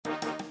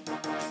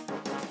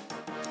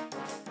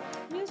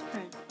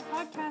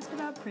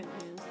about print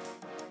news.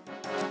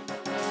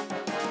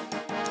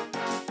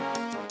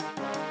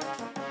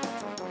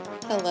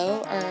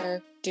 Hello,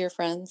 our dear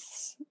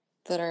friends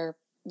that are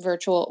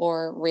virtual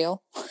or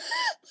real.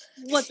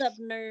 What's up,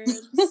 nerds?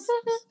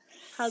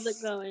 How's it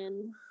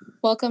going?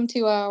 Welcome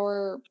to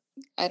our,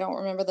 I don't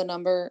remember the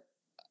number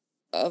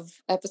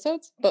of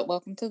episodes, but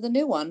welcome to the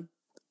new one.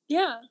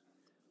 Yeah,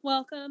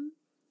 welcome.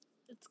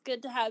 It's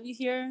good to have you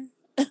here.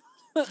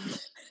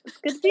 It's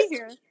good to be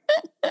here.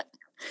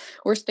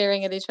 We're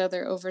staring at each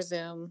other over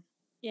Zoom.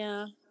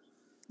 Yeah.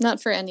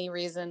 Not for any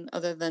reason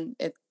other than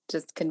it's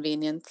just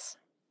convenience.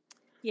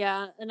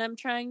 Yeah, and I'm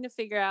trying to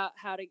figure out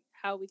how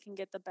we can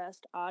get the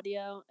best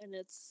audio, and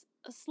it's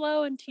a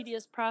slow and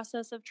tedious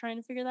process of trying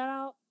to figure that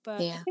out, but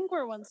Yeah. I think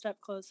we're one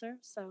step closer,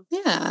 so.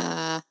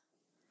 Yeah.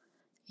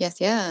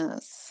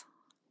 Yes.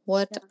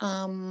 What,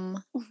 Yeah.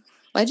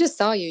 I just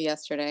saw you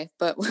yesterday,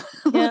 but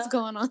what's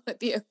going on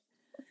with you?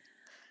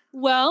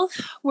 Well,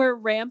 we're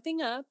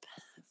ramping up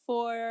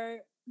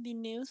for the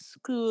new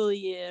school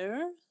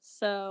year,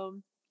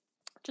 so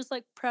just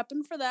like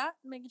prepping for that,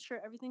 making sure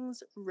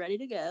everything's ready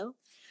to go.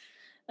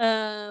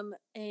 And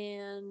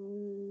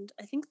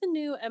I think the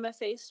new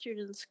MFA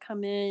students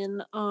come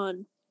in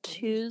on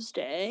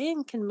Tuesday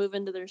and can move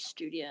into their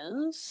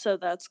studios, so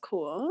that's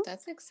cool.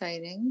 That's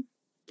exciting.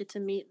 Get to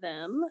meet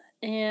them,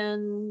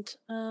 and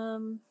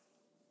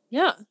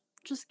yeah,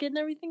 just getting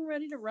everything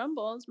ready to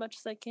rumble as much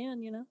as I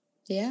can, you know.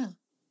 Yeah.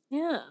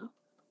 Yeah.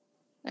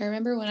 I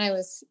remember when I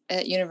was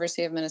at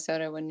University of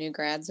Minnesota, when new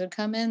grads would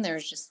come in, there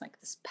was just like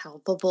this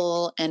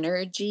palpable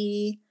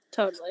energy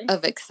Totally.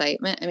 of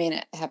excitement. I mean,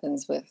 it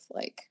happens with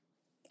like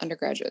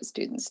undergraduate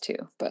students too,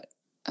 but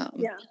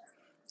yeah,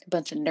 a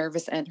bunch of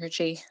nervous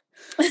energy.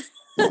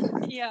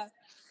 yeah,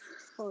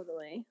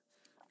 totally.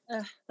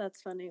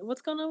 That's funny.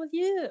 What's going on with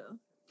you?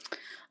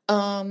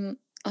 I'm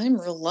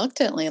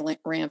reluctantly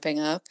ramping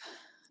up,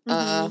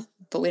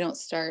 but we don't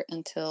start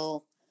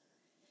until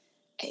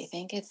I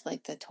think it's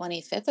like the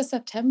 25th of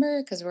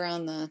September because we're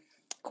on the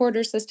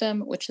quarter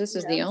system, which this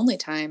is the only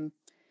time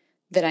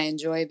that I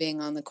enjoy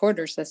being on the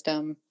quarter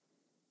system,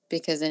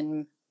 because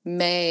in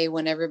May,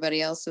 when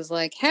everybody else is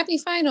like, happy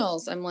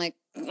finals, I'm like,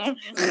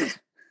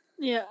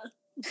 yeah.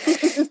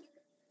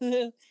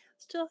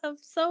 Still have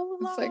so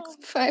long. It's like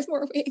 5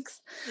 more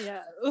weeks.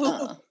 Yeah.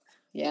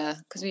 Yeah,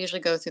 because we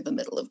usually go through the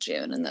middle of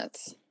June, and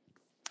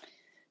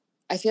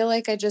I feel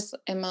like I just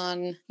am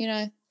on,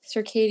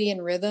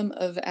 circadian rhythm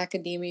of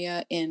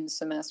academia in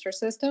semester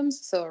systems.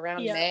 So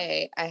around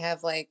May, I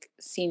have like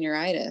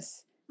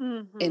senioritis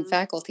in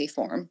faculty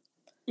form.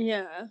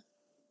 Yeah.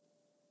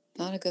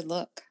 Not a good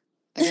look.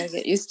 I gotta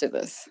get used to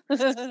this.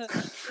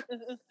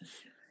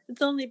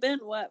 It's only been,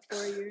 what,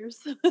 4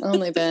 years?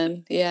 Only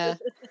been, yeah.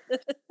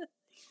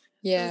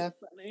 Yeah.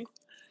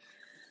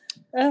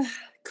 That's funny.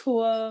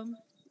 Cool.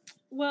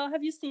 Well,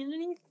 have you seen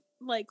any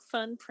like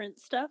fun print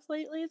stuff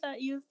lately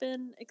that you've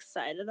been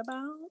excited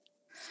about?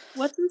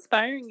 What's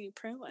inspiring you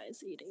print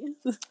wise, Edie?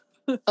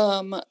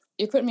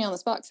 You're putting me on the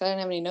spot because I didn't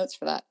have any notes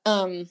for that.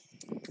 Oh,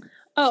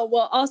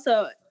 well,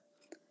 also,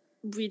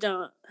 we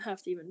don't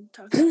have to even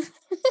talk about it.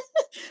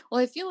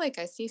 Well, I feel like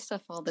I see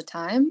stuff all the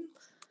time.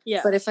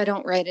 Yeah. But if I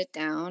don't write it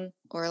down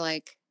or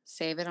like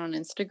save it on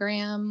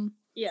Instagram.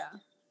 Yeah.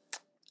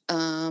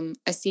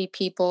 I see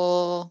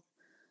people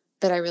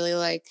that I really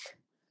like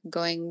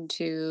going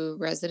to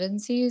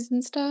residencies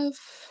and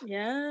stuff.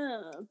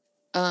 Yeah.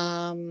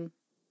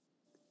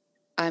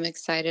 I'm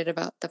excited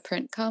about the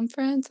print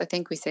conference. I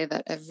think we say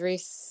that every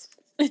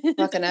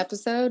fucking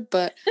episode,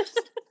 but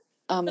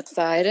I'm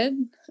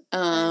excited.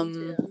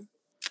 And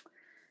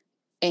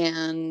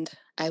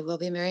I will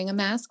be wearing a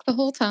mask the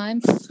whole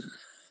time.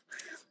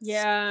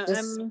 Yeah,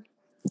 I'm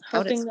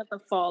hoping that the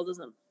fall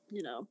doesn't,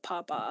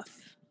 pop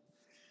off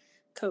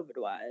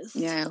COVID-wise.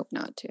 Yeah, I hope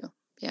not to.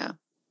 Yeah.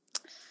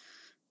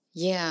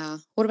 Yeah.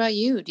 What about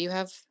you? Do you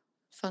have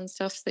fun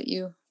stuff that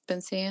you've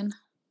been seeing?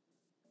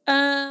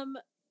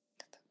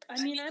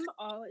 I mean, I'm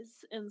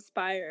always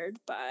inspired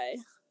by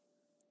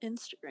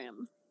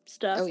Instagram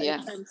stuff. Oh,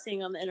 yeah. I'm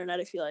seeing on the internet,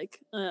 I feel like.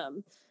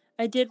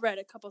 I did write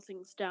a couple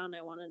things down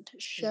I wanted to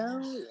show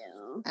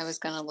you. I was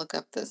going to look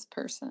up this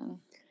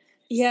person.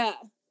 Yeah.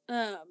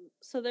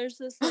 So there's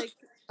this, like...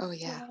 oh,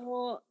 yeah.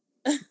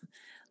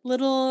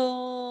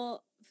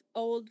 little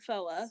old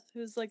fella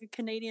who's, like, a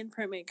Canadian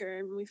printmaker,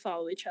 and we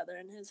follow each other,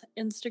 and his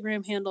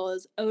Instagram handle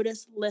is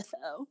Otis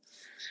Litho.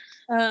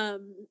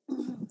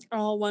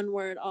 All one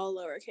word, all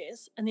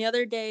lowercase. And the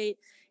other day,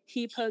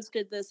 he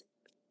posted this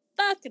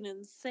fucking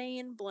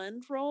insane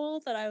blend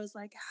roll that I was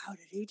like, how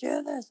did he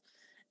do this?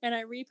 And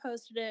I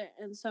reposted it,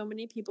 and so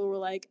many people were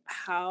like,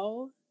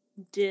 how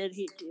did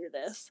he do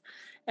this?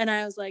 And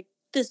I was like,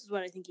 this is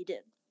what I think he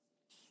did.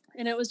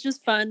 And it was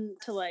just fun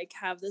to, like,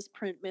 have this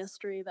print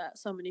mystery that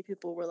so many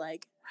people were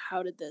like,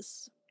 how did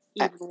this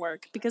even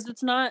work? Because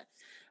it's not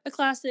a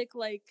classic,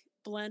 like,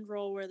 blend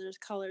roll where there's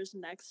colors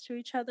next to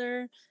each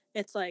other.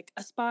 It's like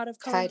a spot of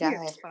color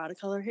here, a spot of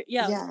color here.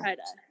 Yeah, like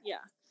tie-dye. Yeah.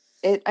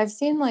 I've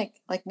seen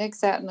like Nick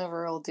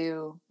Satinover will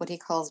do what he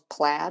calls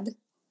plaid.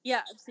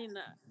 Yeah, I've seen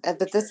that.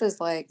 But this is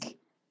like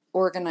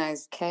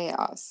organized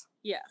chaos.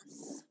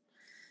 Yes.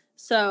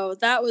 So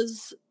that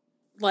was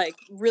like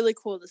really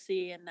cool to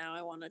see, and now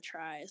I want to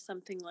try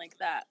something like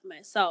that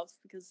myself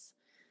because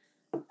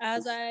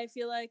as I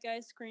feel like I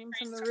scream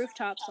from the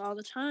rooftops all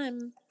the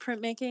time,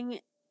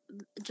 printmaking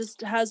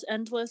just has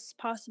endless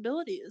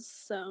possibilities.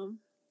 So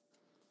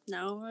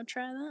now I want to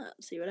try that,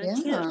 see what I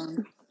can Yeah.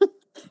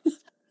 do.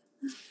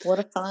 What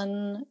a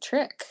fun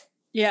trick.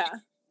 Yeah,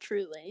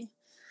 truly.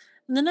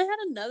 And then I had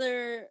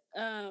another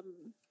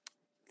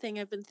thing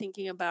I've been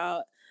thinking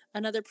about.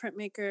 Another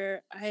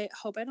printmaker. I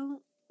hope I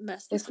don't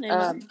mess this It's name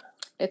up.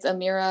 it's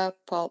Amira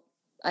Paul.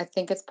 I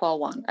think it's Paul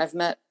One. I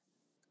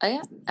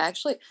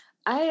actually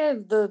I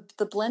have the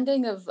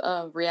blending of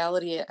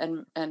reality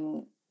and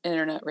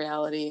internet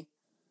reality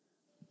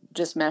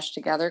just meshed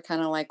together,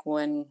 kind of like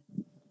when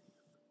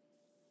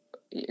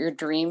your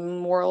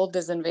dream world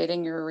is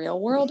invading your real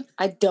world.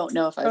 I don't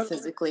know if I've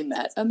physically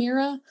met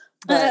Amira,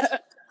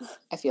 but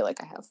I feel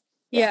like I have.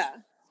 Yeah.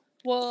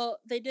 Well,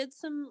 they did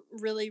some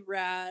really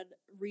rad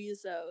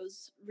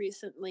rezos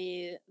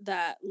recently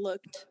that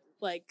looked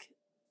like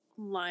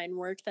line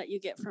work that you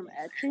get from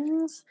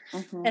etchings.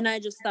 Mm-hmm. And I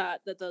just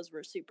thought that those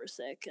were super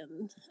sick,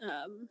 and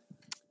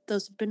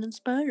those have been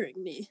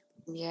inspiring me.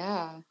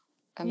 Yeah.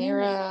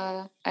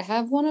 Amira, I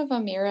have one of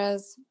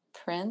Amira's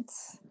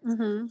prints.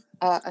 Mm-hmm.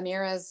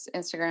 Amira's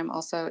Instagram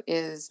also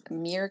is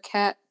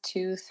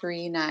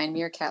Meerkat239.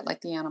 Meerkat,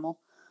 like the animal.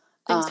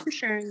 Thanks for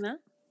sharing that.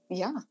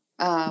 Yeah.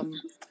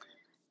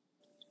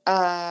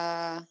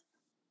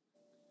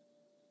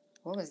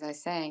 What was I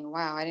saying?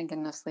 Wow, I didn't get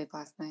enough sleep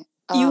last night.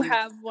 You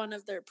have one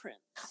of their prints.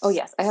 Oh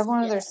yes, I have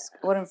one of their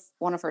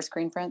one of her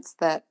screen prints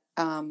that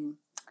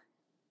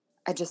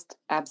I just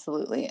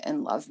absolutely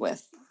in love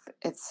with.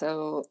 It's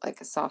so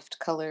like soft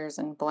colors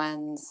and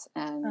blends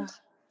and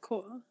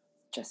cool.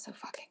 Just so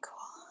fucking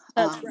cool.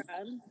 That's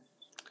rad.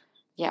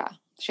 Yeah.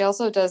 She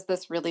also does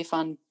this really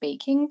fun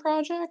baking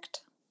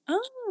project.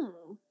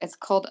 Oh. It's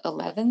called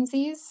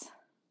Elevensies.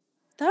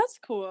 That's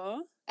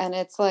cool. And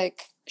it's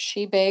like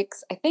she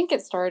bakes. I think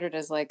it started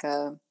as like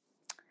a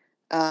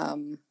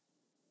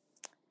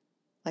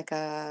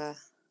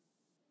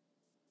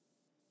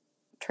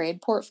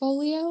trade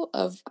portfolio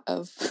of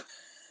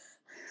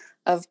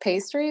of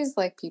pastries.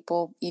 Like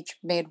people each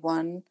made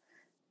 1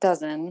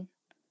 dozen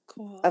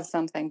of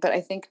something. But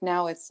I think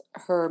now it's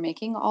her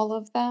making all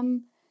of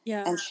them.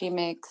 Yeah. And she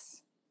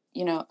makes,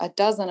 a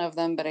dozen of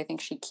them, but I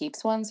think she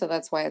keeps one. So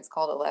that's why it's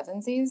called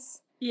Elevensies.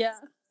 Yeah.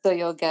 So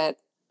you'll get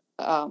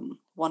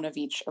one of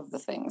each of the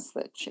things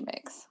that she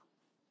makes.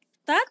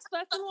 That's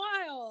fucking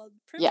wild.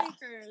 Printmakers. Yeah.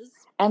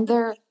 And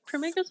they're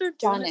printmakers are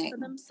doing it for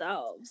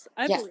themselves.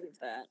 I believe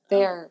that.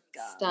 They're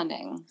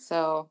stunning.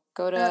 So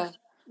go to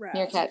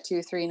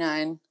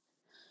Meerkat239.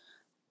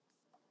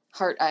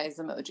 Heart eyes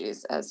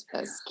emojis as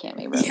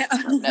Cami wrote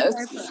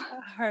notes.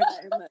 Heart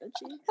eye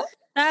emoji.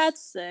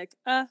 That's sick.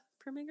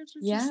 Printmakers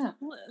are just the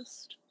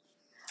coolest.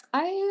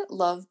 I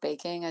love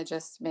baking. I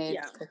just made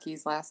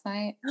cookies last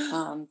night.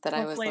 That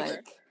I was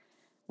like,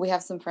 we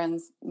have some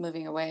friends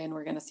moving away and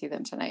we're going to see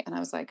them tonight. And I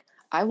was like,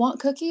 I want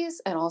cookies,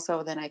 and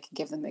also then I can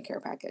give them the care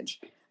package.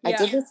 I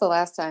did this the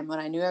last time when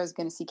I knew I was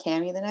going to see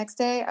Cami the next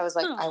day. I was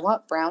like, I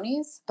want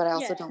brownies, but I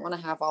also don't want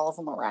to have all of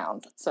them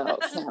around. So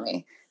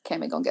Cami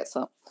gonna get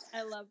some.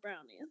 I love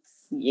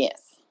brownies.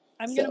 Yes.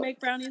 I'm going to make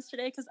brownies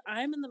today because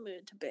I'm in the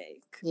mood to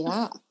bake.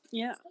 Yeah.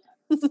 Yeah.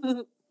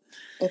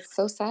 It's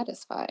so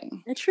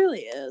satisfying. It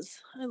truly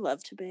is. I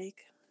love to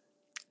bake.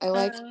 I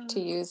like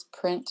to use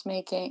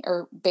printmaking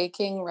or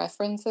baking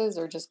references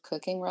or just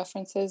cooking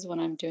references when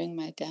I'm doing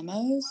my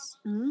demos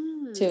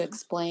to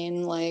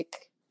explain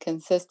like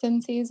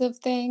consistencies of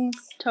things.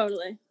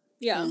 Totally.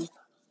 Yeah.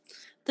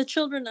 The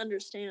children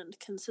understand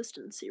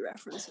consistency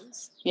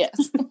references.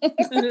 Yes.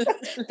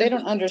 They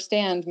don't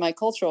understand my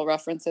cultural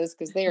references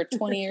because they are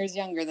 20 years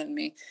younger than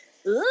me.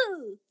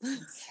 Ooh. I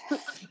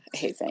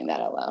hate saying that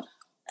out loud.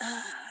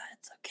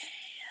 It's okay.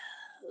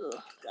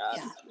 Oh, God.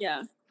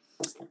 Yeah.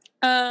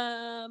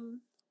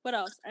 What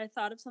else? I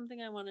thought of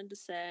something I wanted to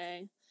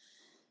say,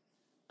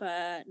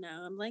 but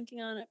now I'm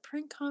blanking on it.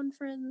 Print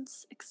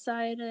conference,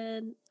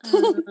 excited.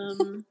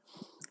 We're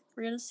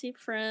gonna see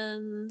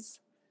friends.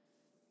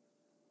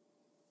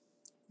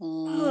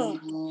 Well,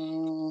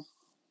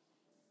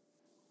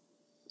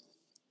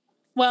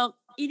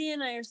 Edie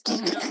and I are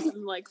thinking of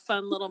some like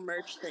fun little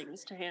merch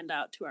things to hand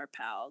out to our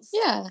pals.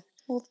 Yeah,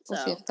 we'll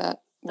see if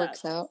that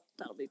works out.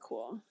 That'll be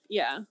cool.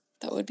 Yeah,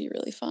 that would be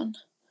really fun.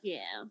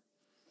 Yeah.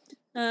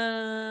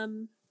 I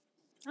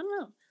don't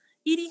know.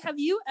 Edie, have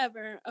you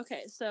ever?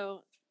 Okay,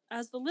 so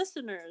as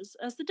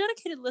the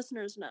dedicated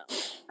listeners know,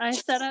 I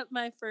set up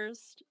my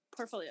first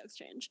portfolio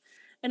exchange,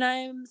 and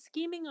I'm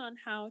scheming on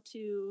how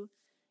to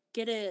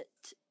get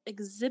it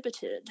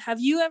exhibited. Have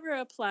you ever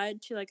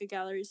applied to like a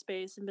gallery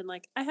space and been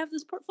like, I have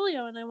this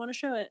portfolio and I want to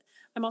show it.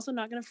 I'm also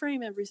not going to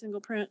frame every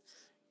single print.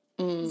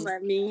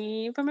 Let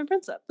me put my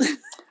prints up.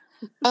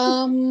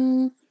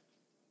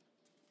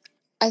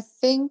 I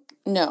think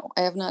no,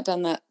 I have not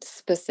done that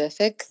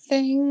specific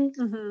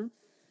thing.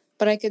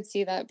 But I could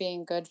see that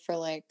being good for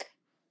like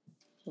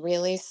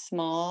really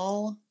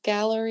small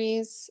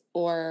galleries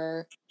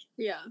or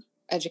Yeah.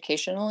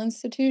 educational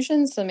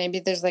institutions. So maybe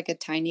there's like a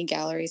tiny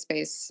gallery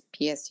space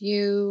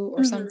PSU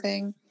or Mhm.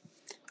 something.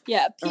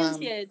 Yeah,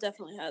 PNCA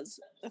definitely has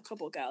a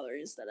couple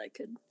galleries that I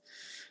could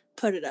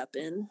put it up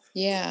in.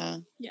 Yeah.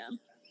 Yeah.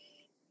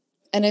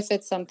 And if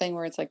it's something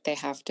where it's like they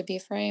have to be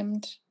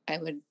framed, I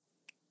would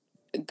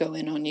go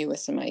in on you with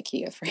some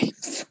IKEA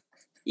frames.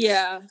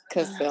 Yeah.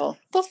 Because they'll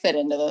fit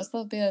into those.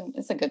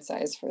 It's a good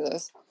size for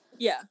those.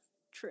 Yeah,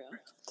 true.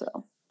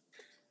 So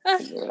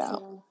Figure it out.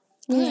 Cool.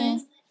 Yeah.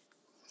 Right.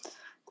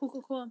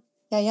 Cool.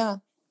 Yeah.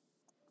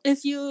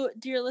 If you,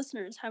 dear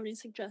listeners, have any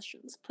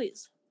suggestions,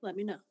 please let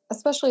me know.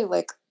 Especially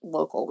like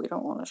local. We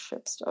don't want to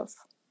ship stuff.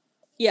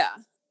 Yeah.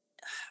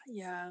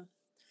 Yeah.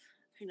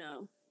 I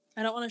know.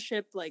 I don't want to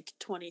ship like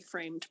 20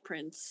 framed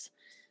prints,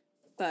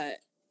 but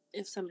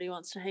if somebody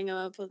wants to hang them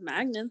up with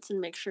magnets and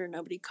make sure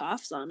nobody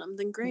coughs on them,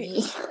 then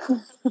great.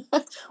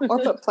 Or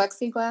put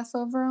plexiglass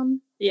over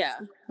them. Yeah.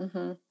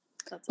 Mm-hmm.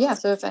 That's Yeah.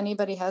 So if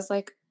anybody has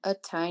like a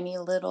tiny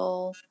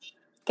little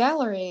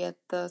gallery at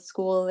the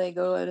school they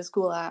go to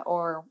school at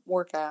or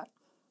work at,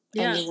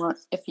 yeah. and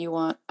if you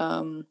want,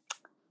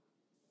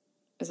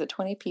 is it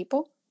 20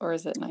 people or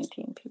is it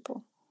 19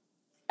 people?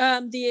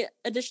 The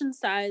edition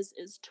size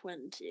is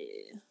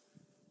 20.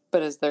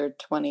 But is there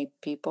 20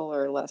 people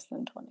or less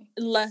than 20?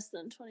 Less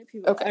than 20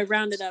 people. Okay. I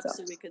rounded up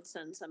so we could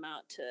send some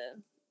out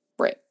to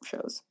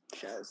shows.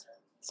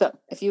 So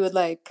if you would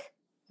like,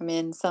 I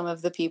mean, some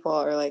of the people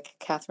are like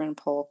Catherine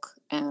Polk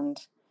and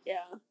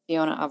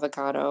Fiona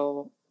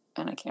Avocado,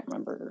 and I can't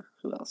remember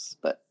who else,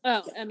 but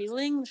Emmy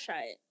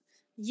Lingshite,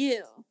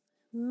 you,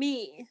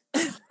 me.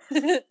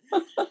 There's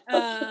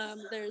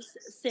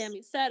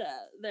Sammy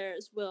Seta.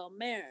 There's Will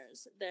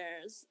Mayers.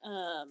 There's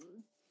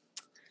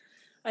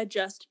I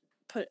just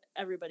put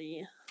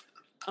everybody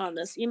on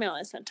this email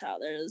I sent out.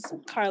 There's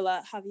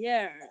Carla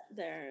Javier.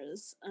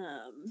 There's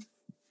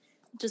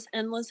just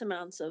endless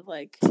amounts of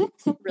like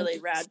really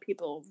rad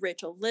people.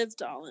 Rachel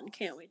Livedall, and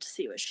can't wait to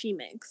see what she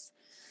makes.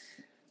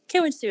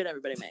 Can't wait to see what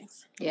everybody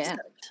makes. Yeah.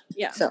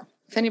 Yeah. So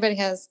if anybody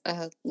has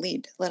a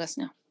lead, let us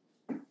know.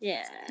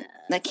 Yeah.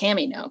 Let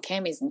Cammie know.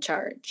 Cammie's in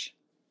charge.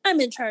 I'm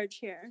in charge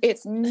here.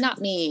 It's not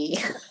me.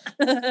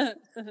 Cool.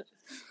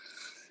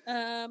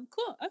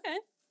 Okay.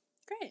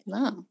 Great.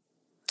 No.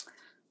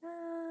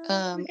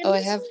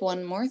 I have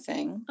one more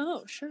thing.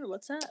 Oh, sure.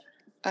 What's that?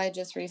 I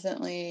just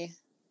recently,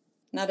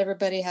 not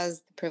everybody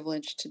has the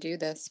privilege to do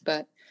this,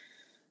 but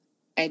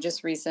I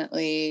just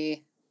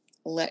recently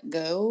let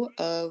go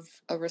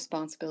of a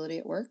responsibility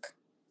at work.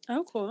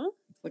 Oh, cool.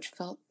 Which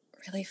felt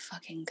really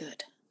fucking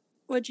good.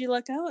 What'd you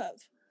let go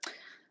of?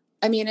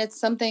 I mean, it's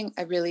something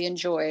I really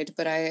enjoyed,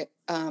 but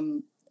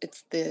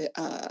it's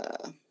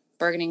the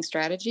bargaining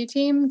strategy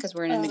team because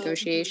we're in a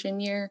negotiation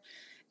year.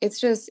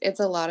 It's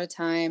a lot of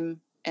time.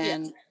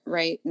 And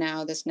right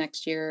now, this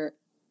next year,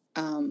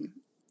 I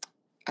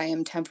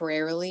am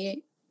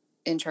temporarily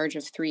in charge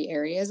of 3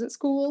 areas at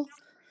school.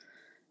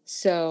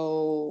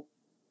 So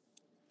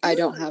I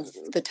don't have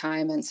the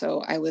time. And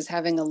so I was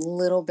having a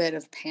little bit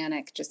of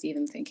panic just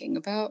even thinking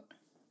about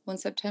when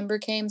September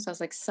came. So I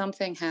was like,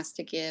 something has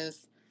to give.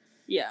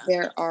 Yeah.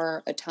 There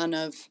are a ton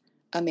of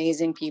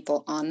amazing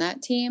people on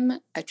that team.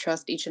 I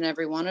trust each and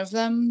every one of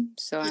them.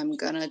 So I'm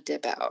going to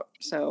dip out.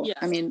 So,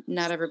 I mean,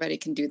 not everybody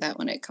can do that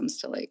when it comes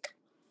to like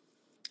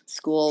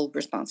school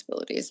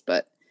responsibilities,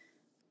 but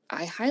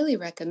I highly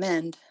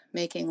recommend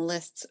making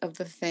lists of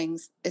the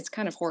things. It's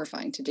kind of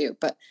horrifying to do,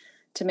 but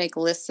to make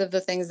lists of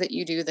the things that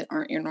you do that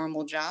aren't your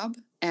normal job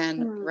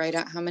and write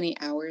out how many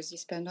hours you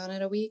spend on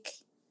it a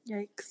week.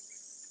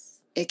 Yikes.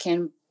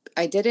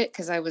 I did it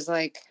because I was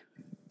like,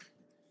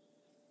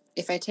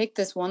 if I take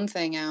this one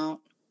thing out,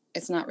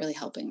 it's not really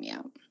helping me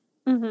out.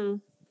 Mm-hmm.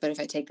 But if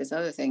I take this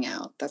other thing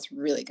out, that's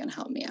really going to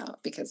help me out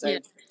because I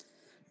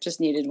just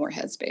needed more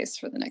headspace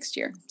for the next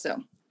year.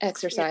 So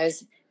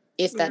exercise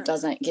if that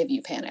doesn't give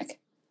you panic.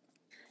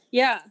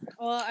 Yeah.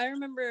 Well, I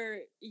remember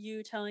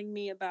you telling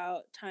me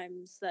about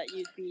times that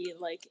you'd be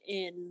like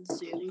in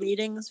Zoom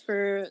meetings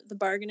for the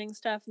bargaining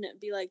stuff, and it'd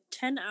be like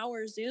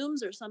 10-hour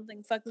Zooms or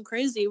something fucking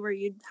crazy where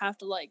you'd have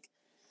to like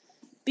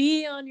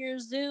be on your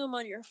Zoom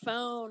on your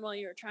phone while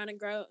you're trying to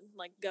go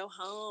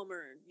home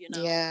or,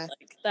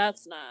 like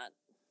that's not.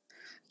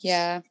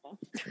 Yeah.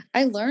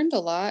 I learned a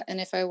lot. And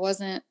if I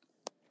wasn't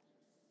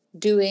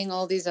doing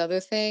all these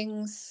other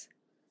things,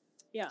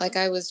 like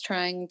I was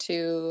trying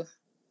to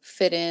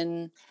fit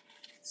in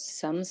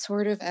some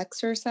sort of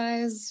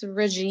exercise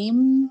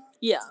regime.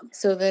 Yeah.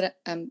 So that,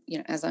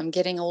 as I'm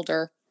getting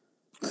older,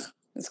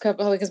 it's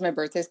probably because my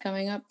birthday's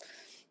coming up.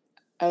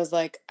 I was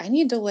like, I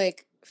need to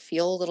like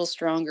feel a little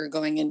stronger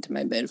going into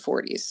my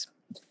mid-40s.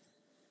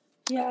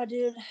 Yeah,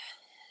 dude.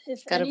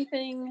 If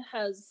anything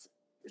has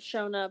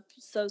shown up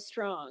so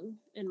strong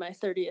in my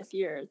 30th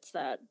year, it's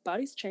that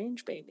bodies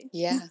change, baby.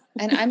 Yeah.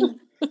 And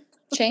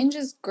change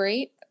is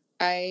great.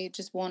 I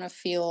just want to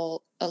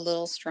feel a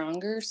little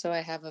stronger so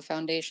I have a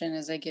foundation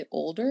as I get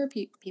older.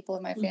 People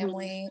in my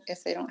family,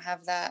 if they don't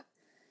have that,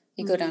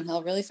 you go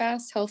downhill really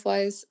fast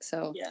health-wise.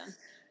 So,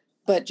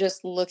 but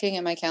just looking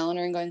at my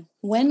calendar and going,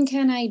 when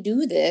can I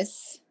do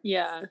this?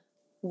 Yeah.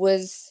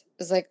 was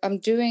like,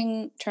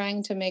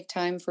 trying to make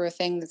time for a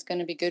thing that's going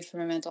to be good for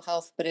my mental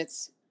health, but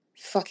it's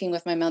fucking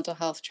with my mental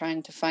health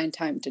trying to find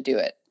time to do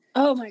it.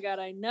 Oh my God,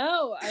 I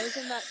know. I was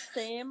in that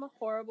same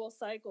horrible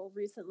cycle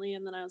recently,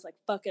 and then I was like,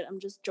 fuck it,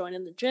 I'm just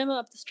joining the gym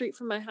up the street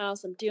from my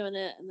house. I'm doing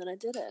it. And then I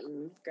did it,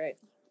 and great.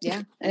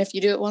 Yeah. And if you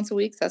do it once a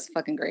week, that's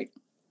fucking great.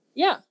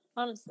 Yeah,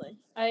 honestly.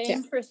 I Yeah.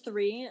 aim for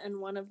 3, and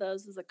one of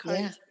those is a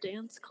cardio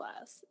dance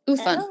class. Ooh,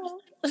 fun.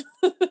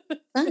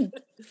 Fun.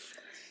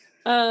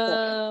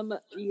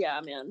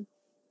 Yeah, man.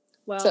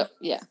 Well, So,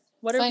 yeah.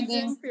 what are we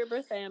doing for your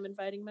birthday? I'm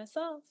inviting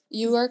myself.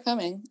 You are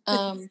coming.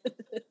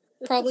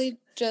 Probably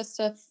just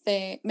a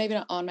thing, maybe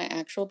not on my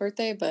actual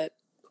birthday, but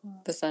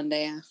the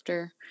Sunday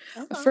after.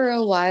 Okay. For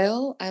a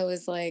while, I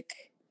was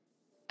like,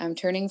 I'm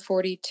turning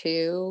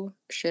 42.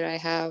 Should I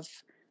have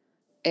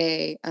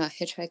a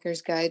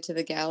Hitchhiker's Guide to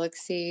the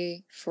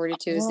Galaxy?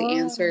 42 is the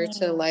answer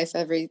to life,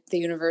 the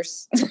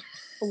universe,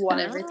 and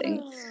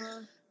everything.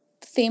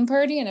 Theme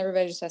party, and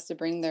everybody just has to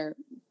bring their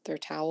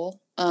towel.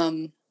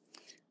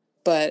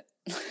 But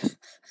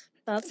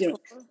that's cool.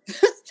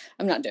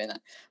 I'm not doing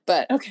that.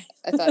 But okay.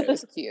 I thought it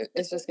was cute.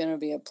 It's just gonna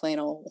be a plain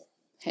old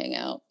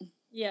hangout.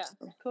 Yeah,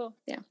 so, cool.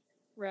 Yeah.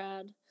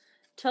 Rad.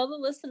 Tell the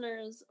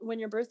listeners when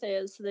your birthday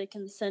is so they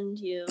can send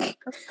you a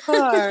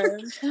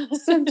card.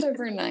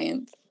 September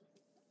 9th.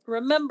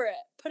 Remember it.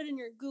 Put it in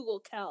your Google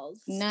Cals.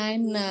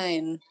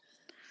 9/9.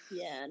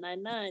 Yeah,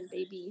 9/9,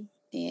 baby.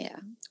 Yeah.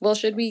 Well,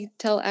 should we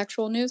tell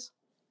actual news?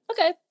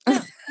 Okay.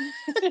 Yeah.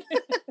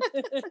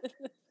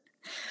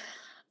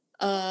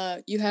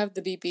 You have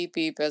the beep beep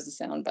beep as a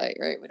sound bite,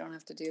 right? We don't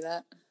have to do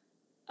that.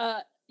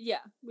 Yeah,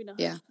 we don't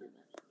have to do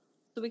that.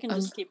 So we can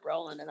just keep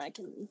rolling, and I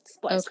can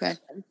splice. Okay.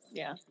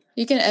 Yeah.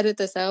 You can edit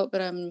this out,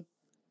 but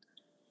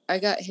I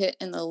got hit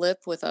in the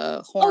lip with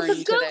a horn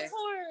today. goat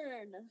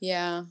horn.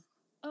 Yeah.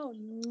 Oh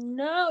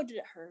no! Did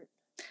it hurt?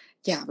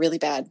 Yeah, really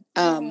bad.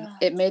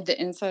 It made the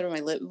inside of my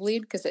lip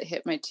bleed because it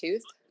hit my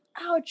tooth.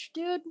 Ouch,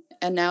 dude.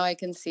 And now I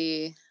can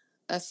see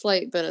a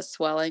slight bit of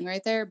swelling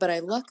right there, but I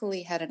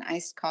luckily had an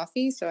iced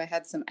coffee, so I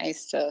had some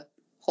ice to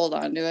hold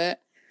on to it.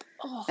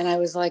 Oh. And I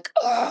was like,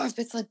 oh, if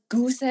it's like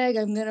goose egg,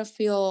 I'm going to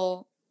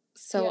feel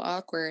so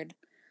awkward.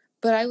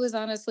 But it was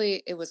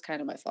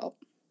kind of my fault.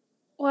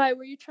 Why?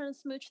 Were you trying to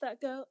smooch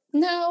that goat?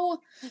 No.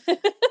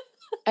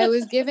 I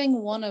was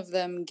giving one of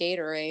them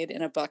Gatorade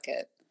in a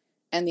bucket.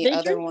 And the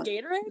other one,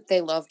 Gatorade? They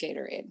love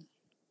Gatorade.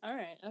 All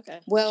right, okay.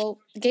 Well,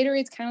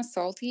 Gatorade's kind of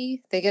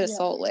salty. They get a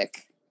salt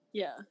lick.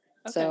 Yeah.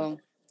 Okay. So,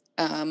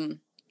 and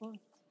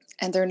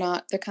they're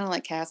kind of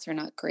like cats. They're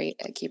not great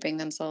at keeping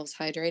themselves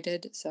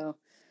hydrated. So,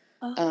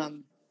 I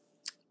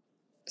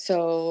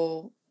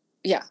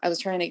was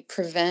trying to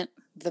prevent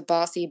the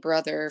bossy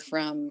brother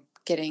from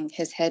getting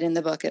his head in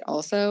the bucket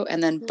also.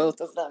 And then both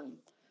of them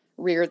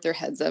reared their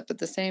heads up at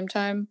the same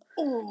time.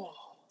 Oh.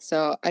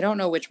 So I don't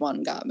know which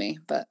one got me,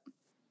 but.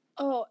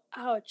 Oh,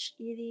 ouch,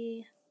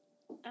 Edie.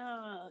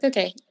 Ouch. It's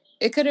okay.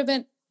 It could have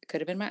been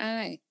my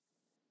eye.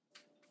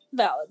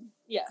 Valid.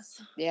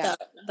 Yes. Yeah.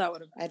 That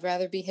would have. I'd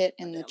rather be hit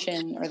in the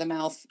chin or the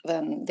mouth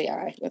than the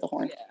eye with a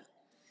horn. Yeah.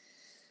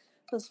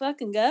 Those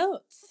fucking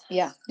goats.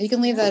 Yeah. You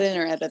can leave that in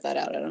or edit that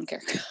out. I don't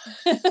care.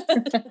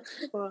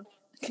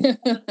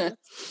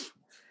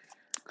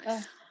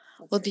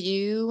 Well, do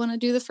you want to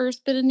do the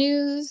first bit of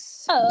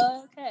news?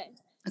 Oh, okay.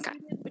 Okay.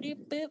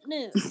 Boop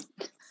news.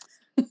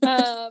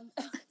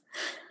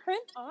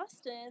 Print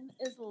Austin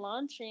is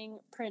launching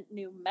Print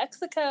New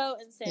Mexico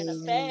in Santa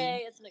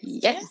Fe. It's an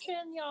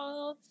expansion,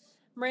 y'all.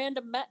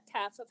 Miranda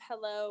Metcalf of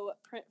Hello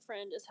Print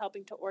Friend is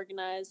helping to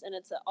organize, and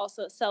it's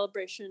also a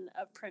celebration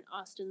of Print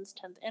Austin's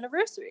 10th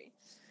anniversary.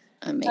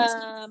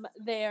 Amazing.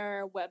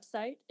 Their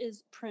website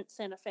is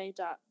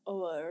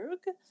printsantafe.org,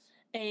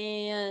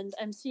 and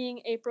I'm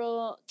seeing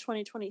April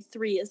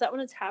 2023. Is that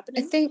when it's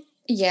happening? I think,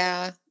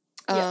 yeah.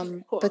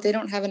 Cool. But they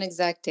don't have an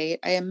exact date.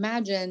 I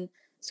imagine,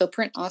 so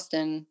Print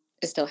Austin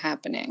is still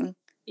happening.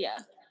 Yeah.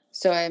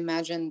 So I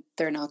imagine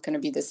they're not going to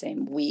be the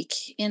same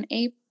week in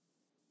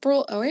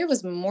April. Oh, it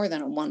was more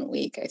than 1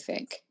 week, I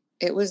think.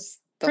 It was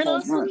the Print whole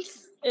Austin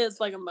month. It's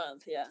like a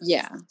month, yeah.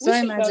 Yeah. So I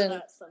imagine go to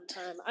that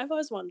sometime. I've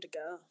always wanted to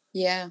go.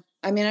 Yeah.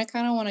 I mean, I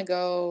kind of want to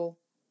go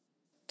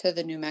to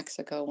the New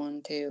Mexico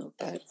one too,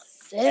 but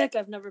that's sick.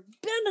 I've never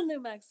been to New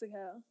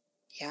Mexico.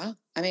 Yeah.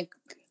 I mean,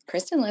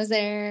 Kristen lives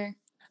there.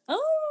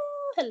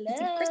 Oh,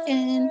 hello.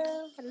 Kristen.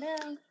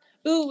 Hello.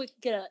 Ooh, we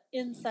could get an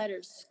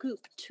insider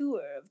scoop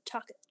tour of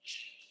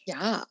Takich.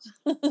 Yeah.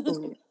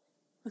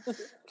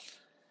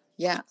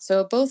 Yeah.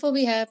 So both will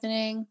be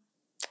happening.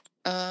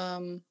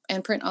 And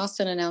Print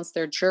Austin announced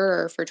their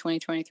juror for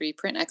 2023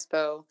 Print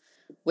Expo,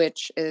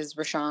 which is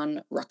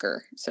Rashawn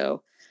Rucker.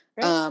 So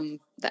the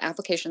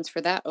applications for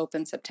that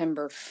open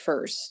September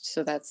 1st.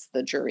 So that's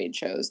the juried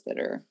shows that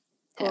are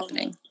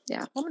happening.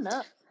 Yeah. Coming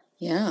up.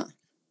 Yeah.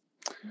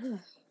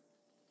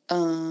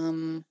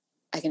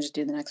 I can just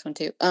do the next one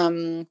too.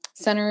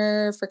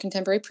 Center for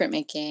Contemporary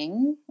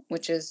Printmaking,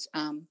 which is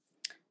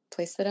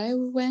place that I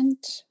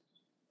went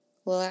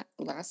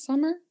last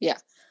summer. Yeah.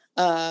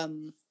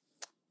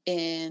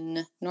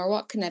 in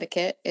Norwalk,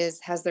 Connecticut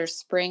has their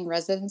spring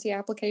residency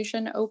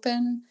application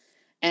open,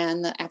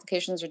 and the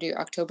applications are due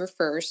October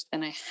 1st,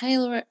 and I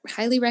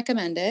highly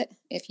recommend it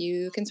if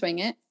you can swing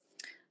it.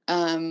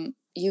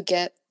 You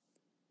get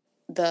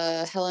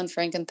the Helen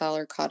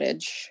Frankenthaler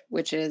Cottage,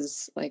 which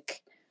is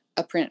like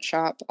a print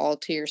shop all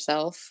to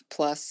yourself,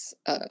 plus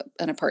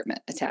an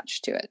apartment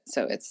attached to it.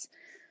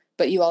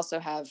 But you also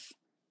have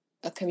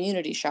a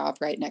community shop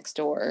right next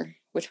door,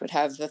 which would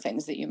have the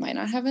things that you might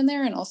not have in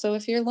there. And also,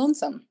 if you're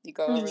lonesome, you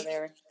go over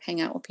there, hang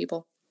out with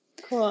people.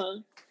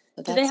 Cool.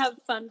 Do they have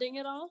funding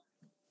at all?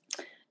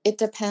 It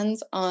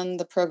depends on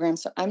the program.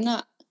 So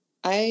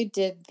I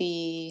did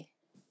the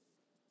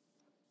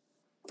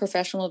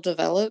professional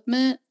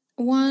development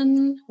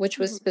one, which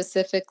was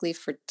specifically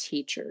for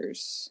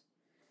teachers.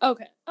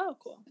 Okay. Oh,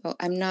 cool. So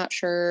I'm not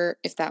sure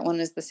if that one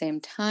is the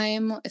same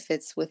time, if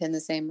it's within the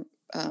same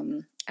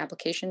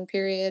application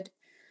period.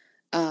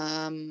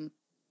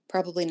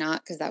 Probably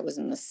not, because that was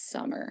in the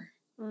summer.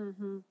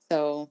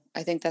 So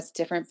I think that's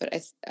different, but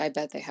I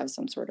bet they have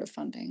some sort of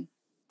funding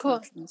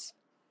options.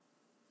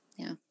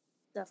 Yeah.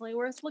 Definitely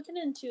worth looking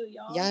into,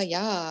 y'all.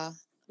 Yeah.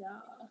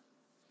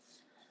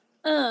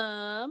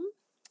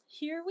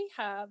 Here we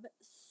have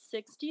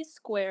 60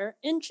 Square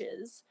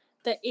Inches,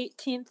 the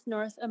 18th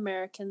North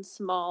American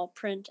Small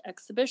Print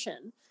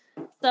Exhibition.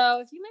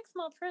 So if you make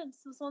small prints,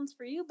 this one's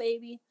for you,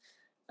 baby.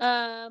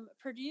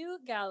 Purdue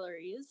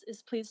Galleries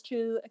is pleased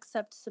to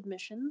accept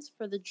submissions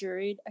for the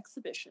juried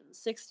exhibition,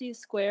 60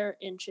 Square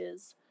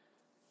Inches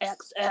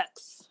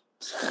XX.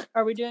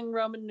 Are we doing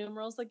Roman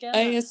numerals again?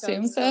 I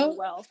assume so.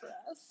 Well for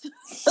us.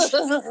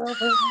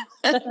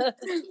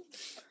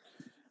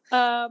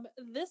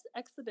 This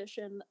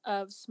exhibition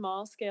of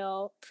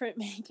small-scale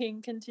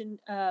printmaking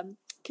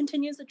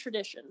continues a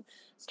tradition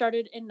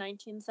started in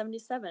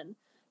 1977.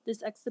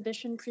 This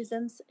exhibition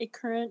presents a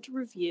current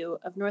review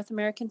of North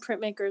American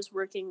printmakers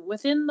working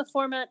within the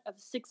format of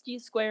 60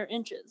 square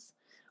inches,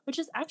 which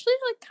is actually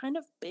like kind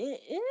of big.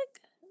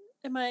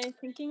 Am I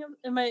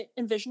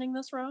envisioning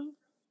this wrong?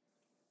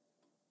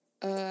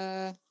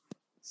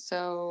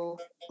 So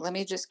let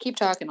me just keep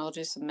talking. I'll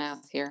do some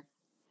math here.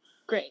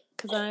 Great,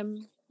 because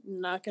I'm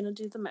not going to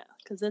do the math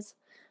because it's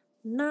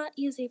not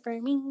easy for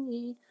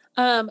me.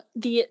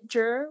 The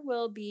juror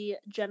will be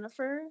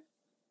Jennifer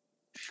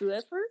Schuer?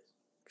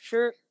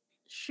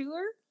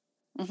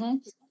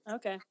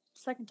 Okay,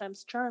 second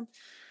time's a charm.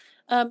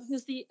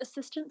 Who's the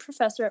assistant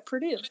professor at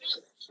Purdue.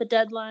 The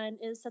deadline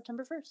is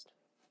September 1st.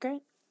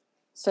 Great.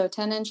 So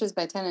 10 inches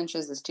by 10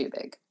 inches is too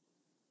big.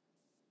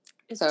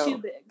 It's too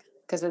big.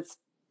 Because it's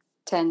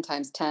 10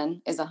 times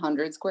 10 is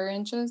 100 square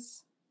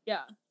inches.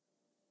 Yeah.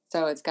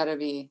 So it's got to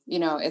be,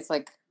 it's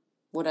like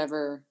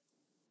whatever.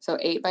 So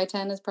 8 by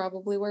 10 is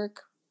probably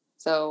work.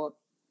 So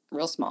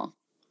real small.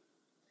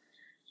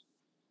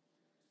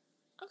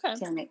 Okay.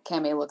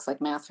 Cammy looks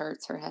like math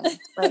hurts her head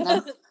right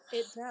now.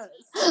 It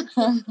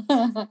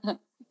does.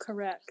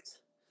 Correct.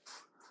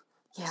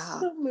 Yeah.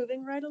 So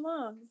moving right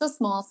along. The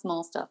small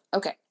stuff.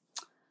 Okay.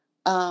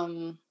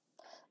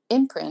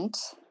 Imprint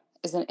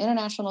is an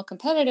international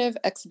competitive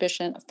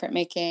exhibition of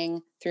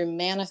printmaking through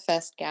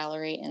Manifest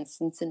Gallery in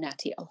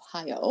Cincinnati,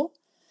 Ohio.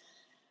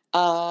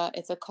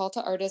 It's a call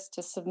to artists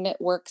to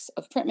submit works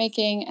of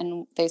printmaking,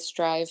 and they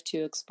strive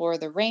to explore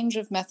the range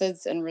of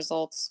methods and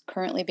results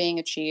currently being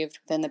achieved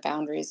within the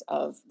boundaries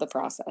of the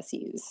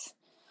processes.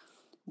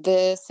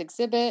 This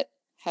exhibit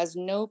has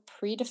no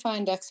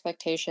predefined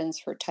expectations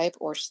for type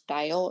or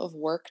style of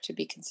work to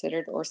be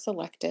considered or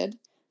selected.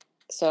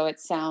 So it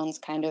sounds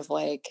kind of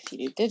like if you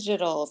do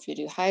digital, if you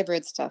do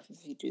hybrid stuff,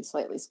 if you do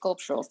slightly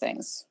sculptural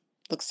things,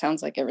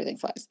 sounds like everything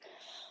flies.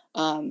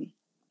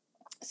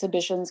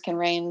 Submissions can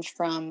range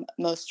from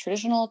most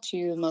traditional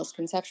to most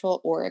conceptual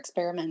or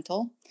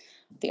experimental.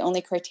 The only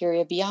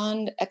criteria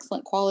beyond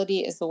excellent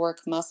quality is the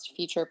work must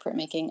feature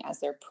printmaking as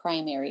their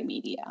primary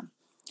media.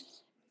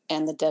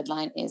 And the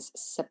deadline is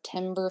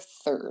September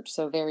 3rd,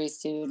 so very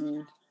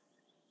soon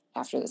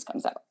after this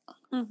comes out.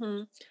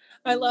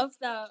 I love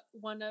that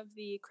one of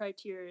the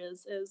criteria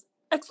is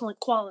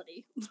excellent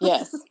quality.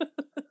 Yes.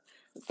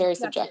 Very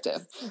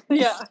subjective.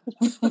 Yeah.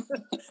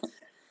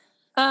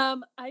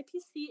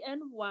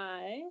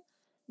 IPCNY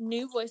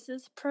New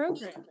Voices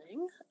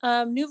Programming.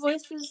 New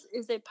Voices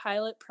is a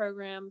pilot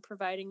program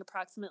providing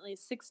approximately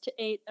 6 to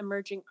 8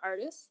 emerging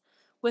artists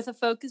with a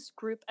focused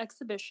group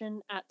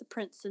exhibition at the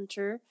Print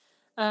Center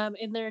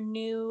in their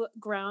new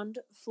ground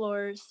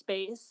floor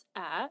space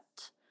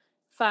at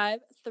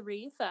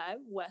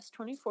 535 West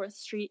 24th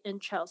Street in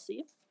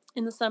Chelsea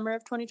in the summer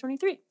of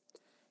 2023.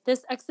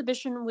 This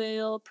exhibition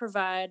will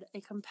provide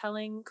a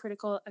compelling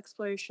critical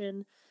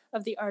exploration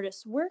of the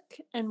artist's work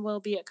and will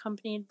be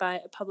accompanied by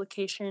a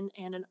publication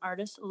and an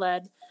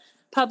artist-led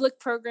public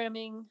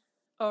programming,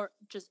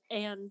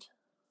 artist-led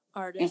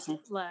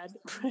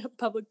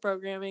public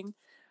programming,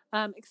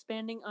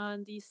 expanding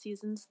on the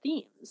season's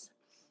themes.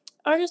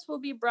 Artists will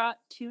be brought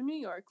to New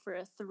York for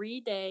a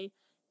 3-day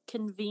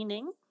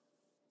convening.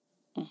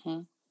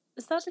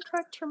 Is that the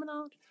correct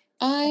terminology?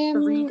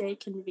 3-day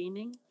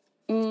convening?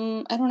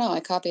 I don't know.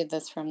 I copied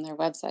this from their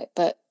website,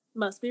 but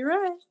Must be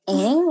right.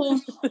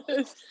 Oh.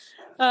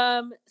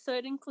 So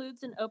it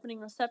includes an opening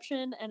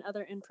reception and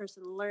other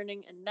in-person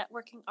learning and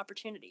networking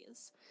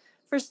opportunities.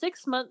 For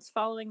 6 months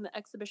following the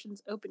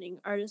exhibition's opening,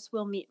 artists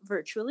will meet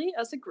virtually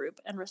as a group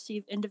and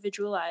receive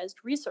individualized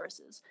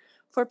resources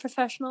for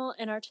professional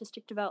and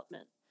artistic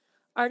development.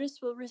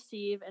 Artists will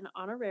receive an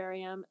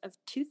honorarium of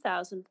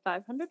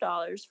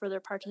 $2,500 for their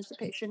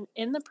participation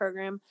in the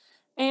program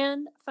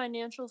and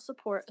financial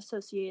support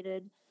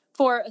associated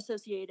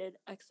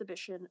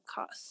exhibition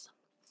costs.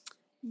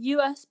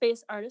 US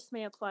based artists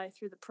may apply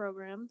through the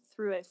program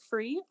through a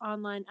free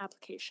online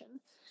application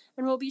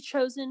and will be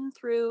chosen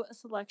through a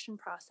selection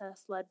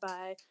process led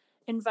by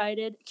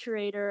invited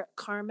curator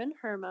Carmen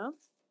Hermo,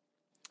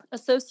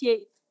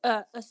 associate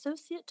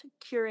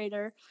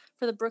curator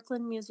for the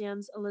Brooklyn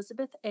Museum's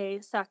Elizabeth A.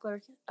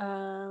 Sackler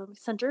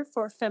Center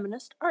for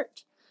Feminist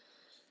Art.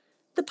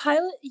 The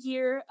pilot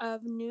year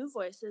of New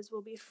Voices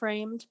will be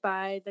framed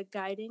by the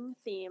guiding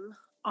theme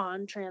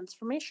on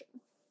transformation.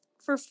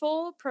 For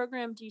full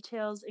program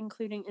details,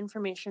 including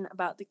information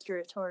about the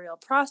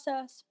curatorial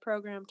process,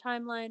 program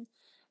timeline,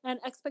 and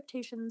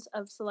expectations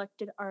of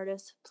selected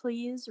artists,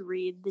 please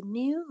read the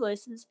New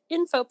Voices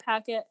info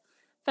packet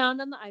found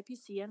on the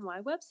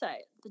IPCNY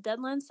website. The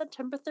deadline's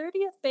September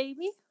 30th,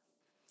 baby.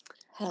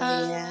 Hell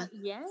yeah.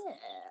 Yeah.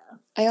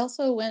 I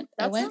also went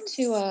That I went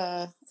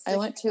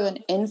sounds to an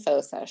sick.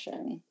 info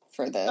session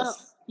for this. Oh,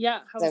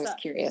 yeah. How I was was that?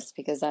 curious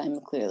because I'm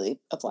clearly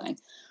applying.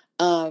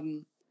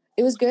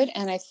 It was good,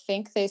 and I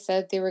think they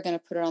said they were going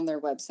to put it on their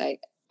website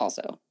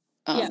also.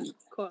 Yeah,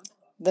 cool.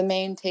 The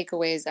main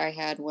takeaways I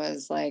had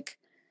was like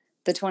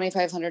the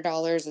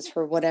 $2,500 is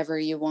for whatever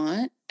you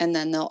want, and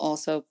then they'll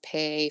also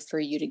pay for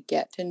you to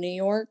get to New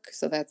York,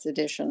 so that's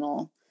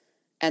additional.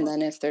 And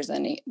then if there's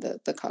any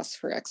the cost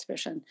for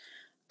exhibition.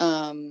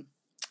 What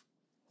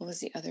was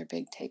the other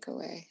big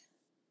takeaway?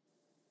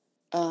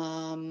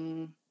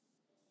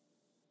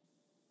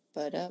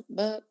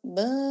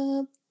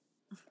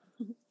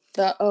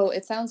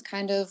 It sounds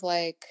kind of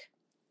like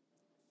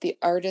the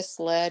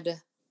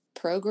artist-led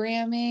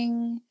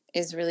programming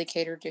is really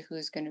catered to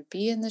who's going to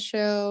be in the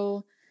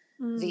show.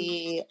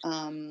 The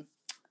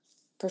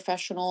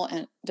professional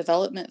and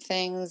development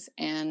things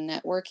and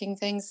networking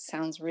things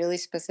sounds really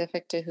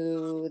specific to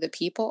who the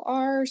people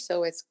are,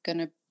 so it's going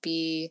to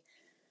be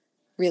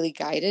really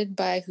guided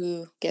by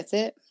who gets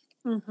it.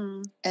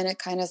 Mm-hmm. And it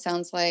kind of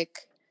sounds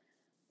like,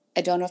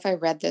 I don't know if I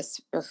read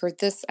this or heard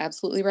this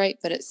absolutely right,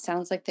 but it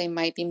sounds like they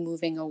might be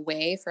moving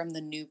away from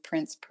the New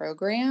Prince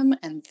program,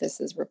 and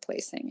this is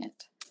replacing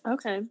it.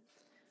 Okay.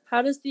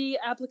 How does the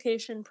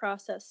application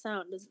process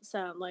sound? Does it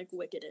sound like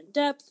wicked in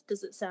depth?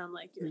 Does it sound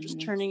like you're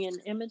just turning in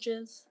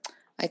images?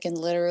 I can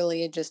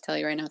literally just tell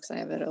you right now because I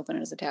have it open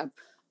as a tab.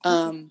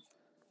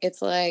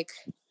 It's like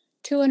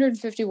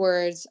 250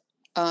 words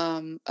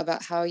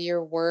about how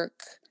your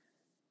work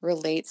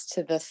relates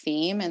to the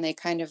theme, and they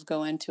kind of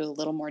go into a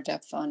little more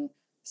depth on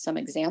some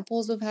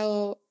examples of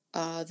how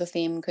the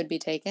theme could be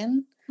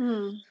taken.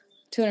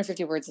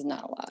 250 words is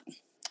not a lot.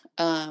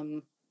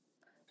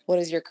 What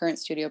does your current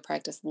studio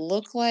practice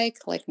look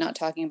like? Like, not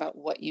talking about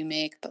what you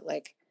make, but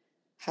like,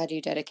 how do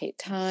you dedicate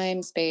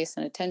time, space,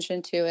 and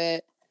attention to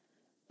it?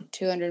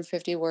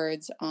 250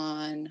 words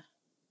on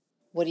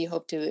what do you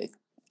hope to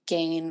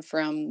gain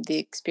from the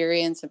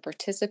experience of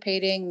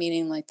participating,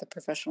 meaning like the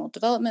professional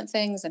development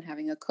things and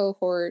having a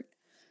cohort,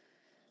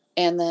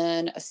 and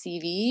then a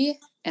CV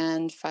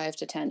and 5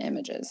 to 10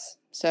 images.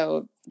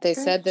 So they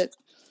said that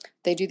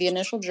they do the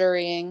initial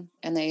jurying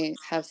and they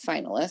have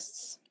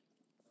finalists.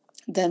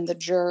 Then the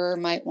juror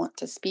might want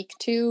to speak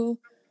to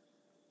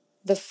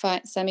the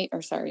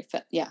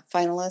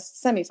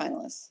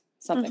semifinalists,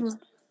 something.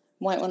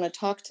 Might want to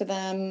talk to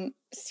them,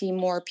 see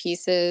more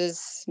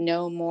pieces,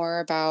 know more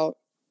about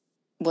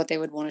what they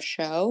would want to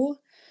show,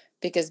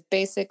 because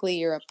basically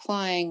you're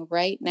applying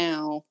right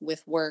now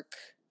with work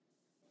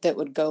that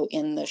would go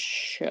in the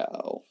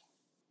show.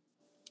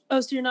 Oh,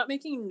 so you're not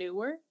making new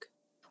work?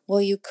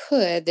 Well, you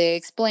could. They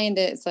explained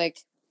it. It's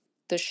like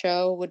the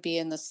show would be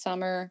in the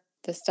summer.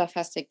 The stuff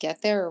has to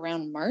get there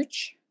around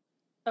March.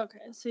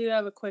 Okay, so you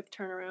have a quick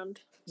turnaround.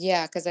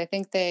 Yeah, because I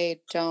think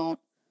they don't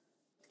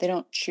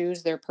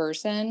choose their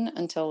person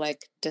until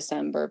like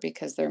December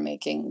because they're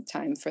making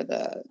time for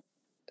the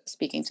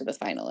speaking to the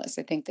finalists.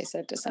 I think they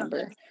said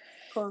December. Okay.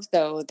 Cool.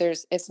 So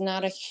it's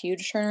not a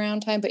huge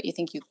turnaround time, but you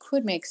think you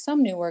could make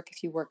some new work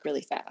if you work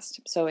really fast.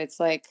 So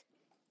it's like,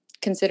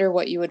 consider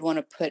what you would want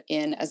to put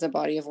in as a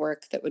body of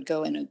work that would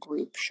go in a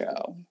group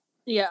show.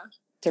 Yeah.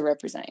 To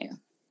represent you.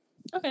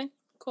 Okay,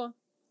 cool.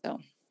 So,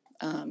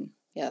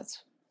 yeah,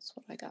 that's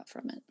what I got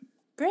from it.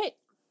 Great.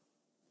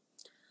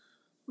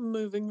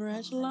 Moving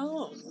right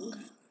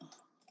along.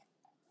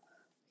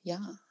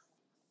 Yeah.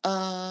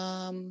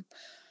 One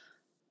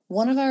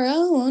of our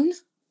own,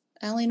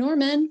 Allie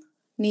Norman,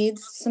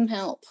 needs some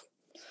help.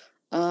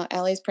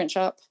 Allie's print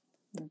shop,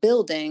 the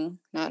building,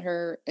 not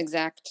her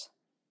exact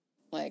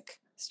like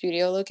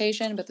studio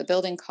location, but the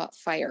building caught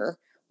fire,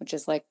 which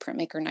is like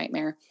printmaker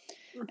nightmare.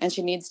 And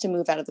she needs to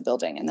move out of the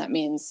building. And that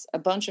means a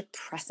bunch of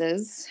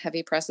presses,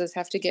 heavy presses,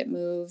 have to get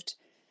moved.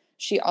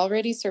 She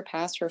already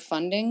surpassed her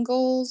funding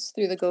goals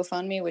through the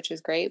GoFundMe, which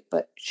is great,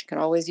 but she could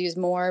always use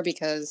more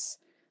because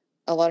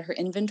a lot of her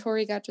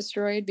inventory got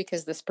destroyed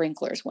because the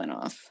sprinklers went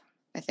off.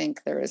 I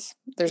think there's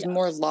Yeah.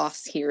 more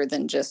loss here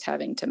than just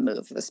having to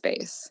move the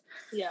space.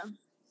 Yeah.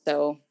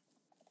 So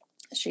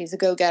she's a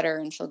go-getter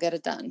and she'll get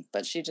it done,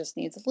 but she just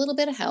needs a little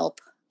bit of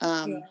help.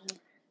 Yeah.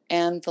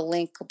 And the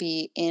link will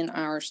be in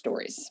our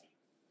stories.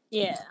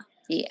 Yeah.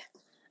 Yeah.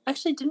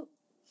 Actually,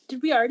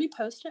 did we already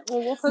post it?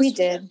 Well, we'll post We it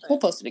did. again, but... We'll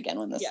post it again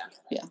when this.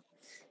 Yeah.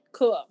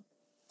 Cool.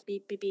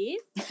 Beep, beep,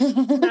 beep.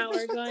 Now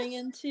we're going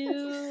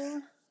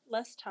into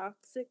less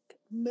toxic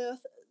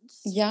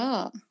methods.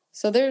 Yeah.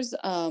 So there's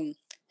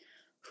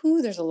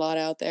there's a lot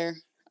out there.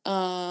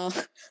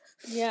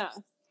 Yeah.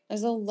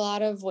 There's a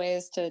lot of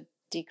ways to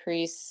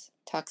decrease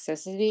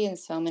toxicity, and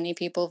so many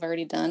people have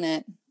already done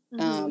it.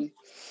 Mm-hmm.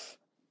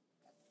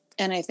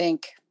 And I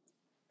think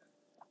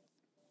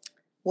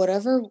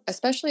whatever,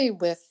 especially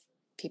with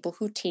people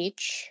who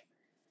teach,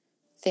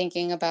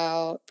 thinking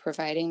about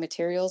providing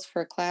materials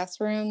for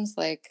classrooms,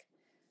 like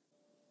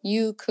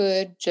you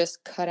could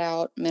just cut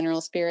out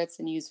mineral spirits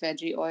and use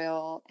veggie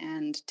oil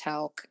and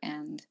talc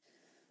and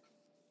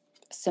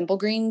simple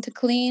green to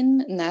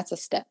clean, and that's a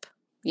step.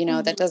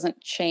 That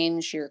doesn't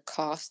change your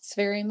costs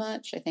very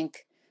much. I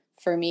think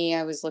for me,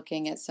 I was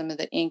looking at some of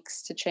the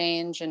inks to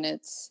change, and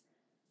it's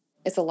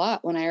a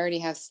lot when I already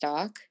have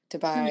stock to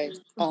buy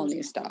all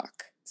new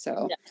stock.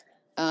 So,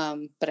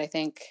 but I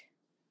think,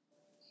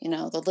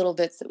 the little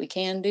bits that we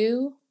can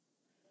do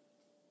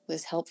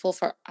was helpful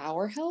for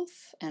our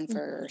health and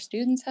for our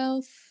students'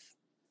 health,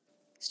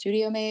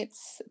 studio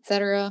mates,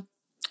 etc.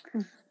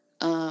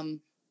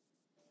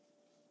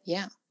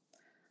 Yeah.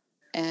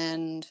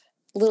 And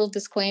little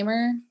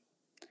disclaimer,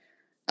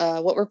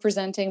 what we're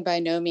presenting by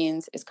no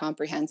means is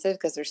comprehensive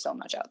because there's so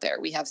much out there.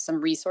 We have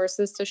some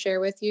resources to share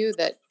with you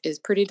that is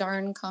pretty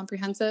darn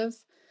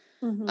comprehensive.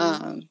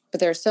 But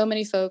there are so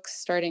many folks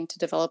starting to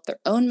develop their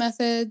own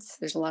methods.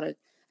 There's a lot of,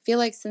 I feel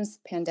like since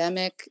the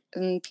pandemic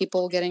and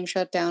people getting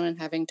shut down and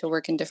having to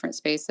work in different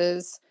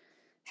spaces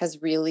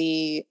has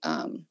really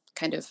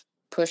kind of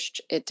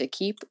pushed it to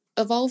keep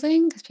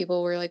evolving because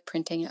people were like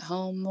printing at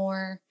home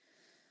more.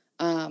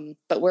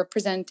 But we're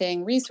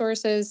presenting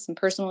resources, some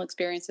personal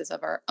experiences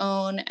of our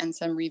own, and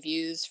some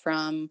reviews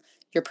from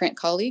your print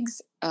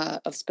colleagues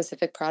of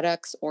specific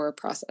products or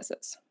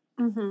processes.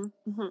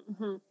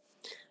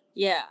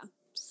 Yeah.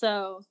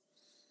 So,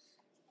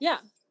 yeah,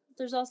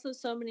 there's also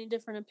so many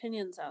different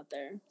opinions out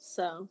there.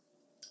 So,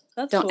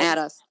 that's Don't cool. add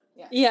us.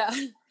 Yeah.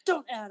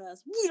 Don't add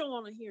us. We don't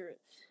want to hear it.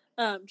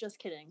 Just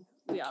kidding.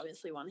 We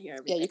obviously want to hear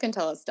everything. Yeah, you can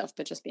tell us stuff,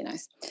 but just be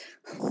nice.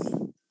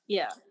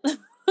 Yeah.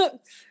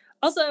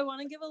 Also, I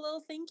want to give a little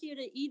thank you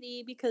to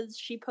Edie because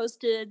she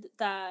posted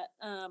that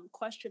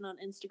question on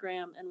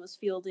Instagram and was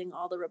fielding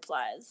all the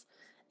replies.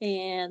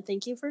 And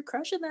thank you for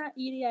crushing that,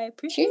 Edie. I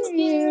appreciate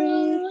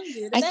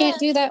you. I can't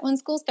do that when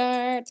school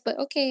starts, but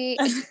okay.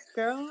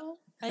 Girl,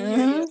 I hear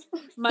you.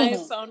 My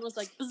phone was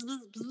like, bzz,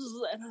 bzz,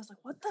 bzz, and I was like,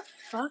 what the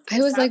fuck? I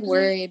was like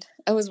worried.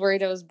 I was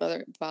worried I was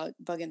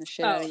bugging the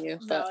shit out of you.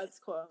 But... No, it's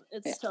cool.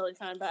 It's totally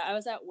fine. But I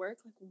was at work,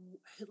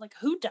 like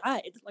who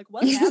died? Like,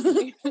 what's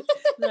happening? And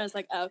then I was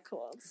like, oh,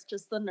 cool. It's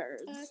just the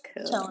nerds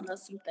telling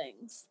us some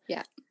things.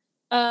 Yeah.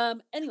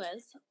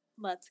 Anyways,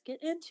 let's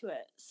get into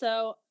it.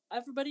 So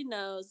everybody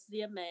knows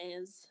The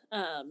Amaze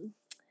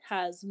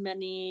has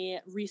many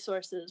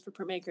resources for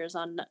printmakers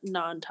on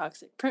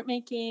non-toxic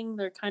printmaking.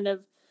 They're kind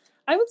of,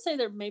 I would say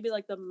they're maybe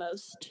like the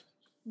most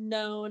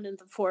known in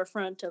the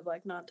forefront of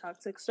like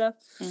non-toxic stuff.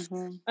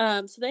 So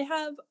they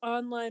have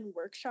online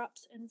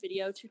workshops and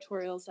video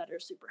tutorials that are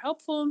super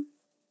helpful.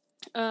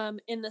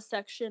 In the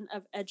section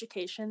of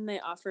education, they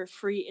offer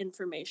free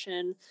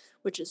information,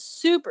 which is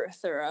super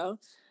thorough.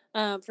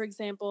 For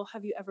example,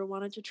 have you ever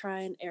wanted to try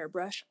an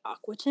airbrush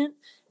aquatint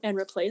and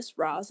replace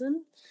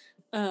rosin?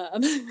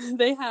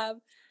 They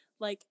have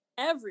like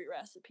every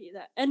recipe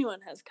that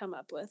anyone has come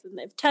up with, and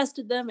they've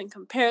tested them and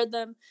compared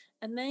them,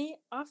 and they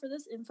offer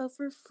this info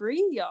for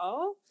free,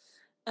 y'all.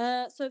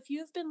 So if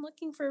you've been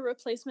looking for a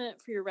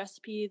replacement for your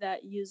recipe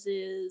that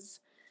uses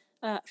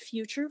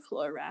future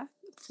floor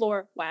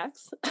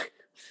wax,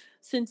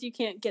 since you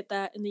can't get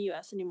that in the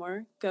US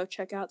anymore, go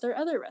check out their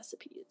other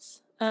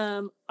recipes.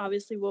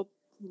 Obviously, we'll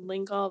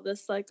link all of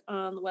this like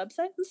on the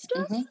website and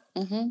stuff.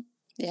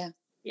 Yeah.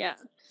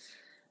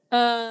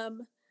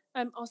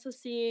 I'm also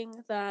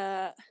seeing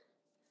that,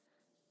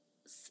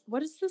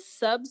 what is this,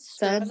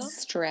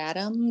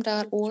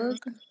 substratum.org?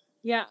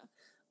 Yeah.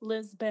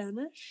 Liz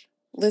Banish.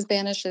 Liz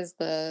Banish is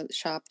the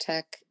shop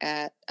tech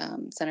at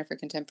Center for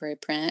Contemporary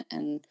Print,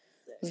 and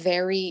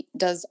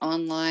does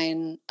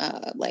online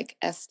like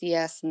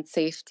SDS and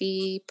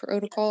safety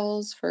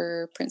protocols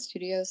for print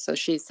studios. So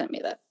she sent me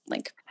that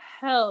link.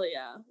 Hell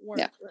yeah.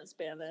 Liz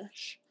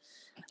Banish.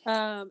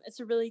 It's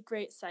a really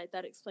great site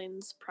that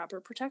explains proper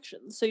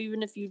protection. So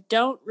even if you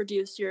don't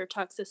reduce your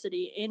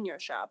toxicity in your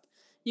shop,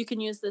 you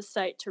can use this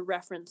site to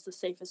reference the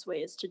safest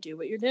ways to do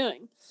what you're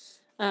doing.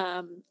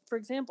 For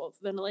example,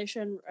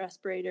 ventilation,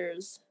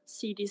 respirators,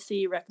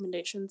 CDC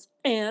recommendations,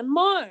 and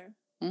more.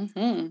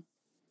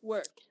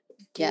 Work.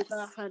 Do Yes.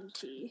 the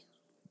hunty.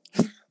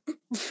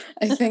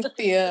 I think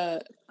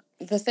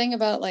the thing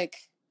about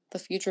like the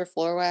future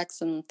floor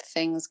wax and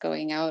things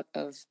going out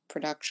of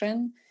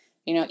production,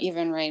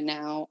 even right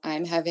now,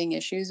 I'm having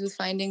issues with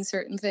finding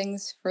certain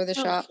things for the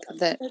shop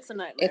that It's a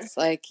nightmare. it's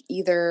like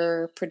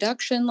either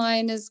production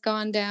line has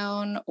gone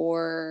down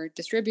or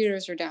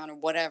distributors are down or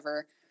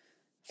whatever.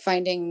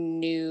 Finding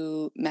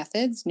new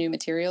methods, new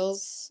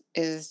materials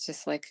is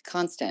just like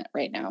constant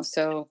right now.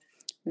 So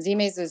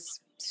ZMaze is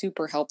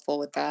super helpful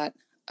with that.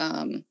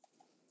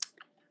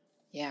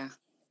 Yeah.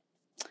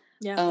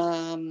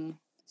 Yeah.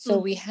 So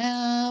we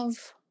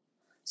have,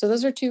 so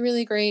those are two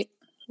really great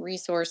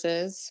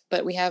resources,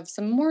 but we have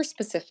some more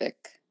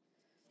specific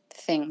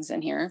things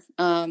in here.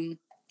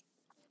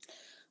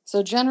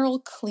 So general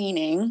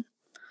cleaning,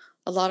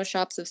 a lot of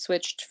shops have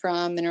switched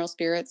from mineral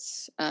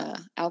spirits,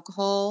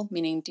 alcohol,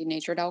 meaning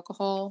denatured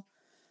alcohol,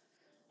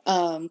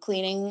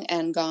 cleaning,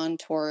 and gone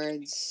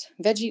towards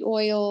veggie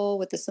oil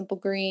with the Simple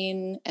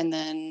Green. And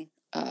then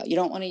you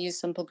don't want to use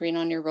Simple Green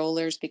on your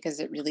rollers because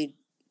it really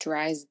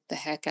dries the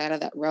heck out of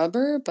that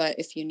rubber. But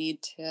if you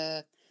need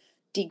to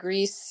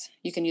degrease,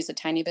 you can use a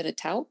tiny bit of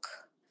talc,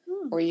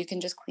 or you can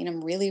just clean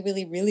them really,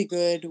 really, really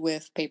good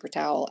with paper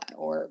towel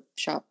or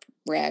shop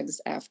rags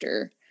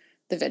after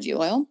the veggie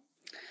oil.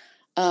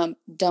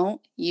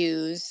 Don't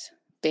use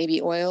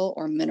baby oil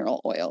or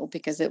mineral oil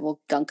because it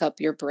will gunk up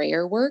your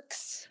brayer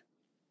works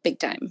big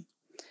time.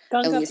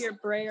 Gunk up your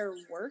brayer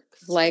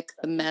works? Like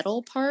the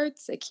metal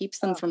parts, it keeps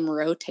them from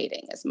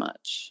rotating as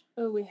much.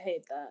 Oh, we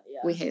hate that.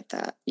 Yeah. We hate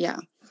that. Yeah.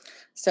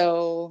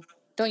 So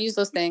don't use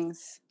those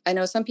things. I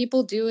know some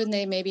people do and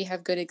they maybe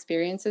have good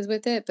experiences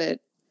with it, but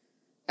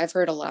I've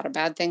heard a lot of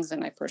bad things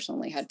and I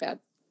personally had bad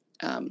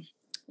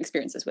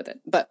experiences with it.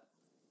 But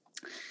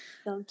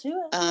don't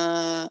do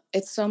it.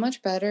 It's so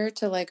much better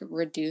to like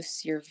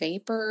reduce your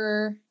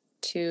vapor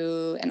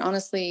and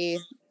honestly,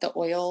 the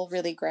oil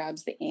really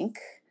grabs the ink.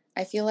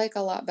 I feel like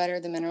a lot better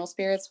than mineral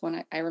spirits.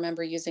 When I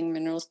remember using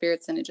mineral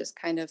spirits and it just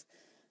kind of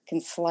can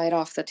slide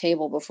off the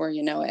table before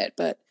you know it.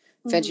 But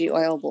veggie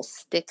oil will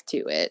stick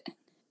to it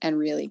and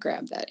really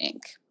grab that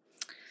ink.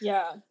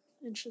 Yeah.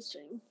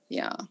 Interesting.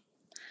 Yeah.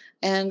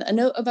 And a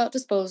note about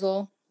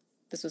disposal.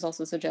 This was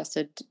also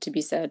suggested to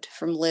be said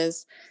from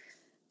Liz.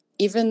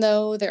 Even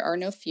though there are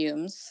no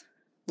fumes,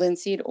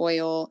 linseed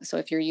oil, so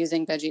if you're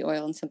using veggie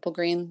oil and Simple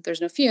Green,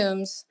 there's no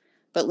fumes,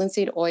 but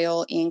linseed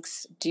oil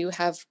inks do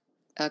have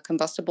a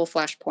combustible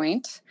flash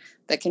point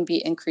that can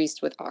be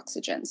increased with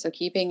oxygen. So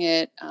keeping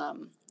it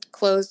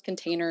closed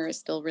container is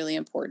still really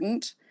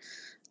important.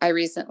 I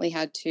recently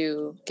had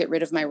to get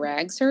rid of my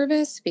rag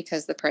service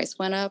because the price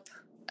went up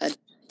a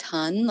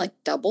ton, like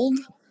doubled.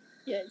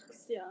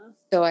 Yikes, yeah.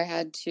 So I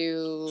had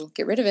to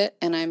get rid of it,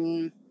 and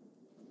I'm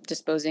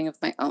disposing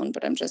of my own,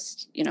 but I'm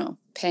just,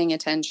 paying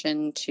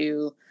attention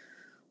to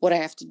what I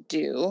have to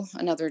do.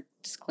 Another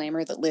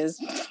disclaimer that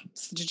Liz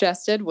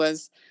suggested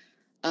was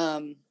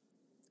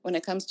when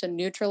it comes to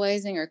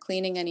neutralizing or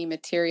cleaning any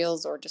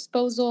materials or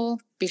disposal,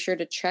 be sure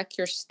to check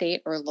your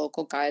state or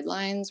local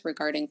guidelines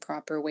regarding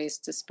proper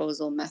waste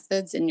disposal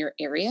methods in your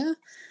area.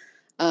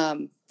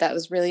 That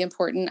was really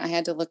important. I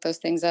had to look those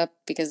things up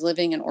because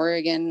living in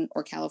Oregon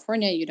or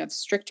California, you'd have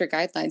stricter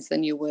guidelines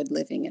than you would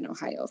living in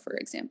Ohio, for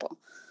example.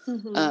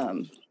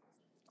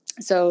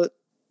 So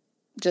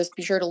just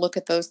be sure to look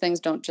at those things.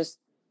 Don't just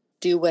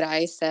do what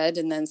I said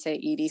and then say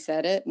Edie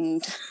said it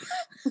and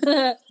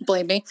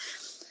blame me.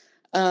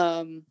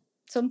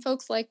 Some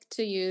folks like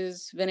to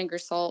use vinegar,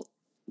 salt,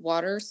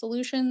 water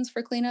solutions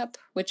for cleanup,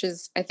 which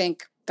is, I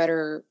think,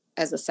 better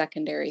as a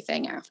secondary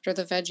thing after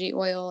the veggie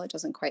oil. It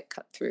doesn't quite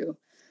cut through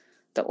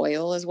the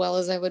oil as well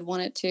as I would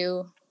want it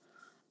to.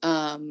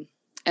 And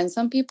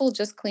some people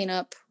just clean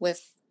up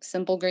with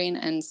Simple Green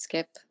and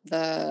skip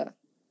the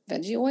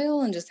veggie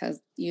oil and just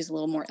use a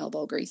little more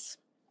elbow grease.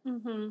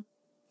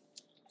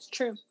 It's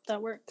true.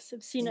 That works.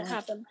 I've seen it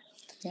happen.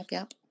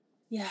 Yep.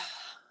 Yeah.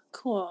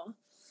 Cool.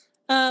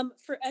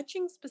 For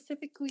etching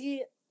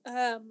specifically,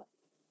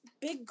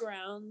 big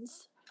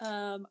grounds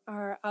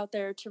are out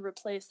there to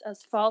replace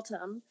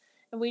asphaltum.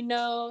 And we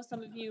know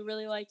some of you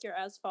really like your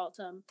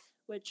asphaltum,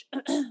 which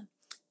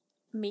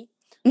me.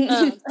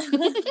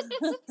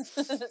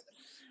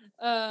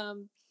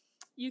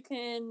 You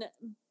can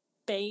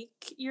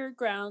bake your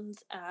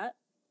grounds at.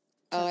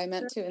 Oh, I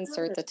meant to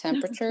insert the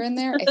temperature in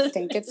there. I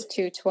think it's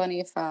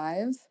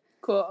 225.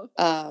 Cool.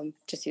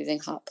 Just using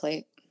hot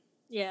plate.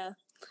 Yeah.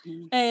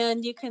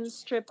 And you can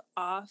strip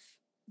off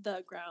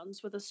the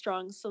grounds with a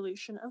strong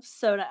solution of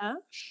soda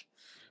ash.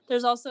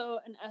 There's also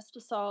an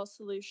Estisol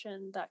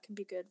solution that can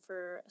be good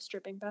for a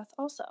stripping bath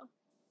also.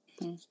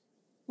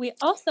 We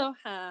also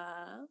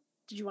have...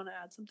 Did you want to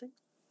add something?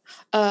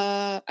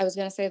 I was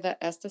going to say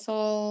that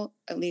Estisol,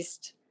 at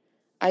least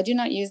I do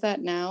not use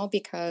that now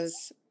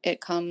because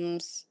it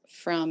comes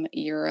from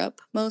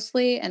Europe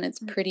mostly and it's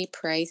pretty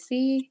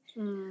pricey.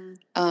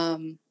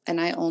 And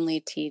I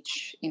only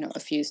teach, a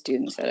few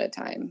students at a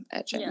time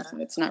etching. So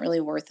it's not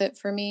really worth it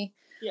for me.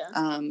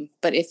 Yeah.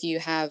 But if you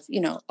have,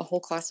 a whole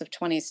class of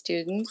 20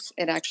 students,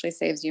 it actually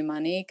saves you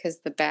money because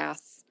the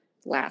bath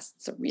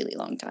lasts a really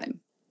long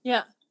time.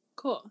 Yeah.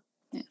 Cool.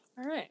 Yeah.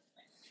 All right.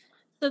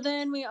 So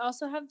then we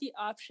also have the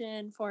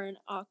option for an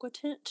aqua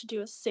tint to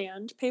do a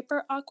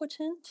sandpaper aqua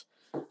tint.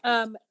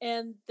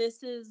 And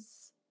this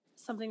is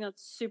something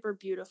that's super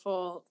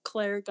beautiful.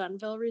 Claire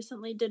Gunville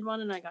recently did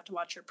one, and I got to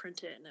watch her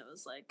print it, and it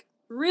was like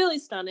really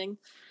stunning.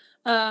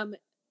 Um,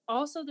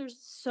 Also, there's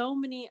so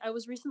many. I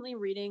was recently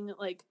reading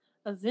like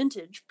a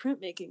vintage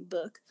printmaking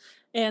book,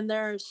 and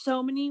there are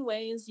so many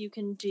ways you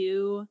can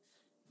do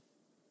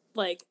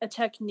like a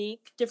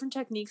technique, different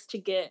techniques to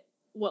get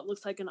what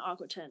looks like an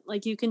aqua tint.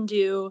 Like you can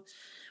do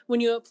when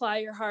you apply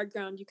your hard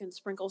ground, you can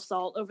sprinkle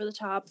salt over the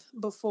top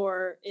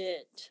before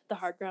the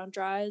hard ground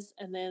dries,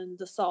 and then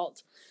the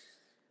salt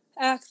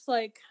acts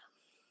like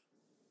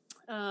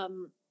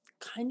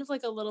kind of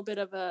like a little bit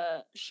of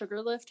a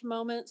sugar lift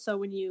moment. So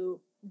when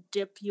you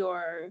dip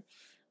your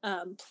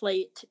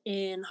plate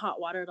in hot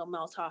water, it'll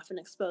melt off and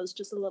expose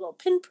just a little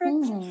pinprick,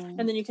 and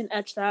then you can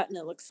etch that, and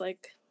it looks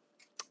like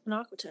an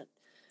aqua tint.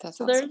 That's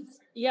So awesome.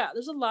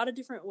 there's a lot of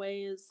different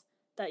ways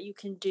that you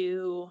can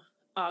do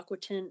aqua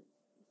tint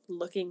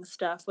looking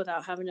stuff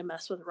without having to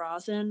mess with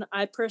rosin.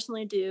 I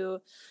personally do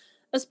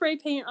a spray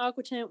paint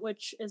aqua tint,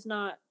 which is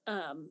not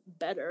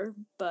better,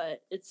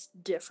 but it's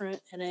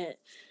different and it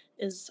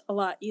is a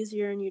lot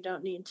easier, and you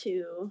don't need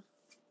to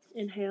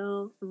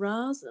inhale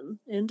rosin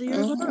into your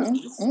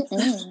lungs.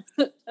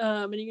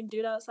 And you can do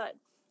it outside.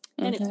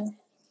 Anyway,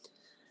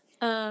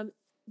 do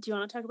you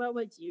want to talk about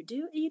what you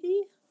do,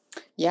 Edie?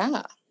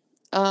 Yeah.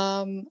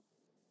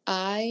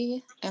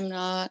 I am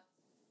not,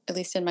 at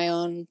least in my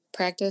own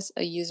practice,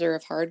 a user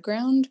of hard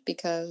ground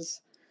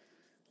because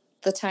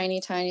the tiny,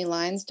 tiny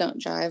lines don't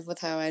jive with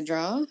how I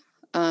draw.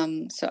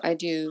 So I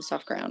do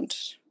soft ground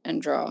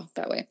and draw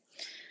that way.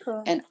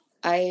 Cool. And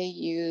I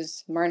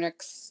use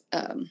Marnix.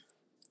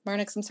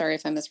 Marnix, I'm sorry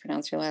if I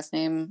mispronounced your last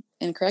name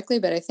incorrectly,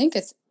 but I think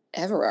it's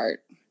Everart.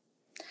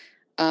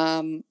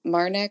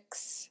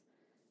 Marnix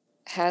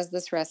has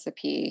this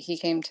recipe. He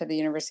came to the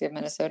University of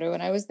Minnesota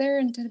when I was there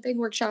and did a big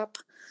workshop.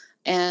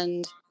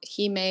 And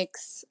he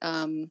makes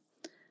a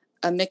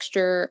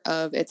mixture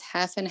of, it's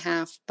half and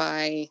half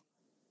by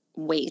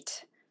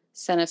weight,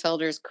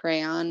 Sennefelder's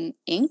crayon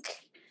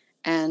ink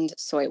and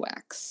soy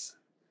wax.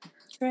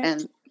 Great.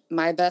 And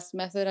my best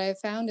method I've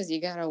found is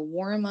you got to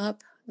warm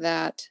up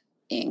that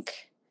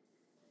ink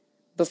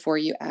before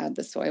you add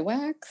the soy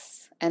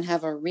wax and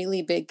have a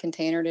really big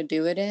container to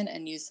do it in,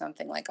 and use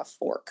something like a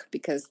fork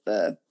because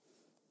the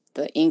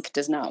ink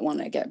does not want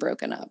to get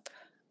broken up.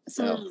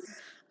 So,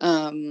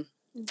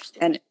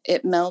 and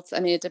it melts. I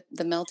mean,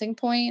 the melting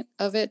point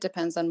of it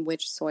depends on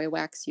which soy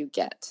wax you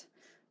get,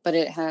 but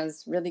it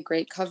has really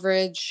great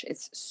coverage.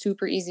 It's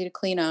super easy to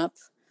clean up.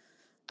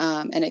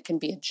 And it can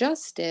be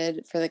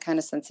adjusted for the kind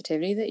of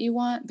sensitivity that you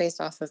want based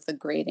off of the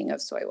grading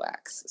of soy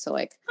wax. So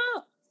like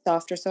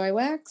softer soy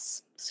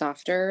wax,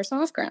 softer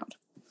soft ground.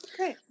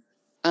 Great.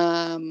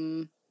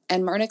 And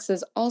Marnix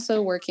is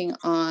also working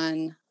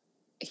on,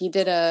 he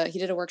did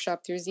a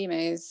workshop through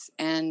ZMaze,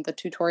 and the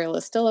tutorial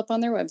is still up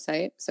on their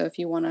website. So if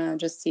you want to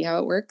just see how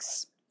it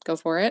works, go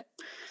for it.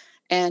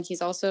 And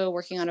he's also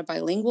working on a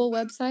bilingual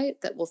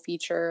website that will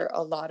feature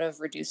a lot of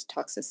reduced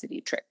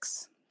toxicity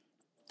tricks.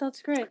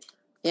 That's great.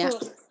 Yeah.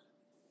 Cool.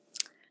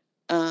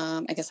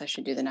 I guess I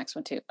should do the next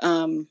one too.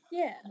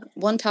 Yeah.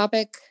 One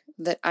topic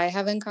that I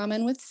have in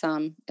common with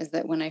some is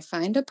that when I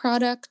find a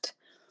product,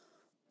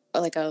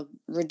 like a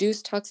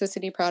reduced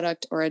toxicity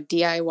product or a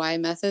DIY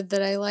method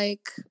that I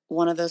like,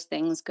 one of those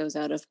things goes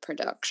out of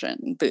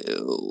production.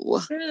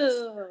 Boo.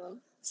 Boo.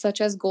 Such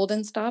as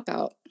Golden Stop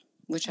Out,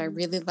 which I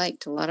really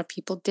liked. A lot of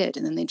people did,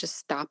 and then they just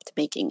stopped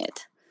making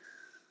it.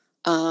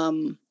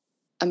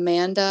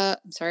 Amanda,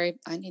 I'm sorry,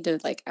 I need to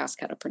ask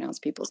how to pronounce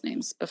people's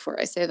names before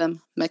I say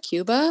them.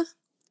 Macuba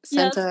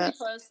sent that's pretty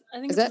close. I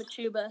think it's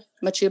Machuba.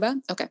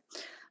 Machuba? Okay.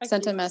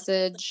 Sent a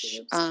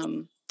message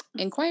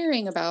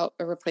inquiring about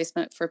a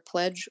replacement for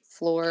Pledge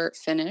Floor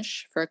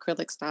Finish for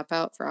acrylic stop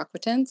out for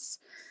aqua tints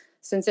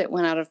since it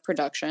went out of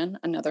production.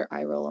 Another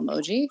eye roll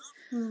emoji.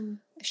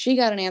 She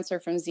got an answer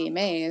from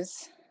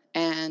ZMaze,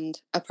 and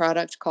a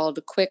product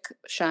called Quick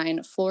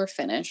Shine Floor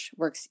Finish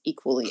works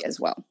equally as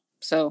well.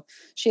 So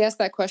she asked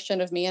that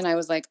question of me, and I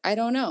was like, I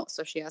don't know.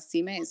 So she asked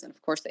ZMaze, and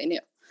of course they knew.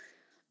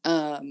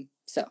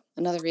 So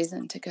another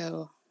reason to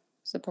go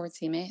support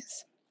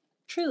ZMaze.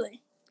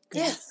 Truly.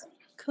 Yes.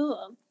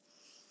 Cool.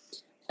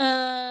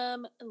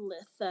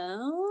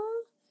 Litho.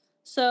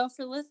 So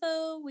for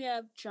litho, we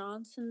have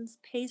Johnson's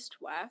paste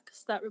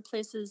wax that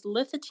replaces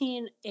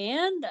lithotrene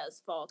and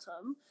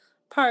asphaltum,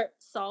 part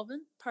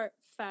solvent, part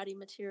fatty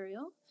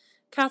material.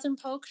 Catherine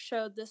Polk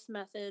showed this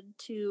method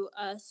to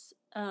us,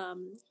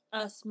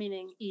 us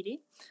meaning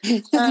Edie,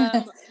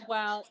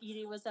 while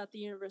Edie was at the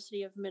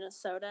University of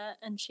Minnesota,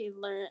 and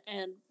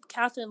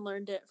Catherine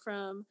learned it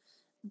from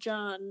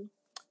John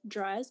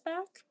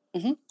Dreisbach.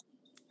 Mm-hmm.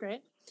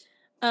 Great.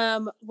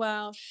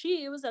 While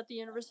she was at the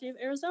University of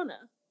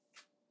Arizona.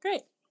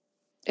 Great.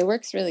 It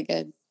works really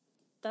good.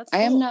 That's cool.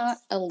 I am not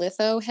a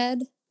litho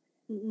head.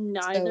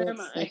 Neither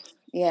am I.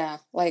 Yeah,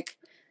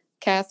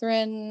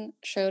 Catherine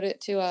showed it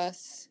to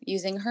us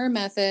using her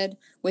method,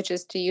 which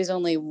is to use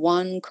only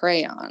one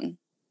crayon.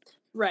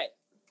 Right.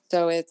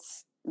 So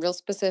it's real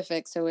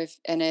specific.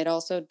 And it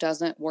also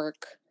doesn't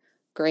work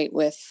great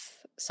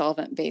with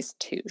solvent-based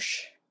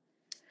touche.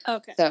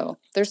 Okay. So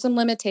there's some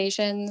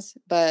limitations,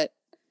 but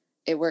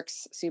it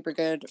works super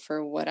good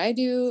for what I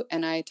do.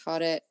 And I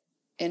taught it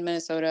in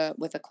Minnesota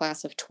with a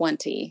class of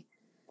 20.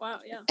 Wow,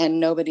 yeah. And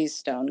nobody's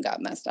stone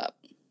got messed up.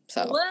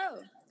 So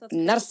whoa,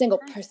 not a single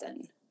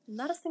person.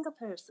 Not a single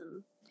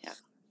person. Yeah.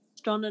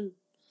 Stunning.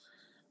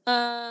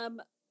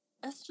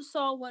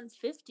 Estrosol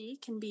 150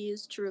 can be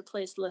used to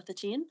replace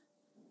lithotrene,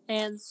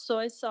 and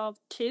Soy-Solve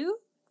 2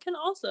 can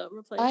also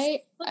replace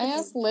I lithotrene.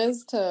 asked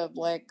Liz to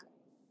like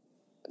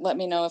let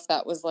me know if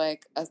that was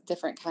like a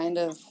different kind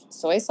of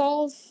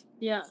Soy-Solve.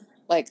 Yeah.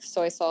 Like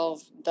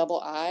Soy-Solve double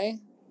I,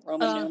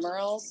 Roman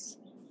numerals.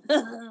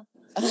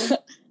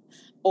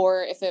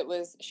 Or if it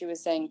was, she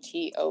was saying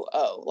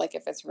TOO, like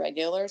if it's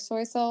regular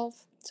Soy-Solve.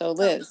 So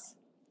Liz,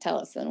 tell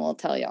us and we'll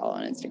tell y'all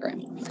on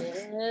Instagram.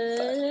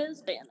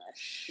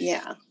 Spanish.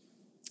 Yeah.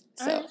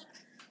 So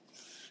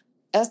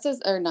right.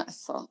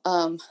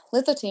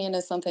 lithotrene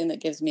is something that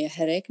gives me a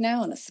headache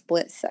now in a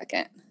split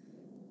second.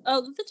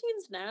 Oh,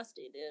 lithotrene's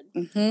nasty, dude.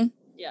 Mm-hmm.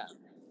 Yeah.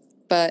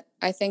 But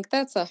I think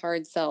that's a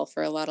hard sell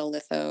for a lot of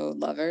litho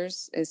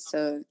lovers, is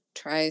to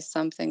try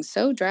something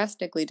so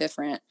drastically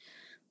different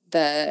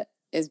that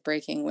is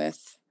breaking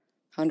with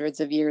hundreds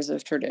of years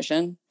of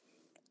tradition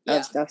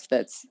of stuff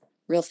that's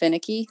real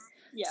finicky.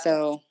 Yeah.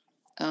 So,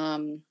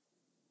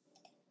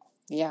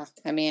 yeah,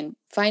 I mean,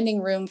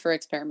 finding room for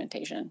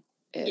experimentation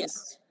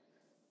is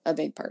a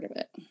big part of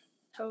it.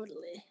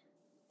 Totally.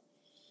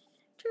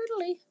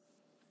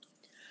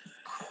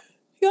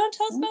 You want to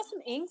tell us about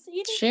some inks that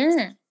you do?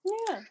 Sure.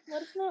 Yeah,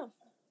 let us know.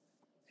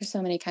 There's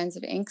so many kinds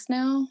of inks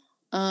now.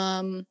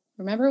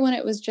 Remember when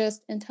it was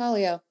just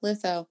Intaglio,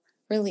 Litho,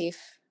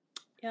 Relief?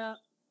 Yeah.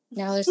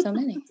 Now there's so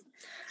many.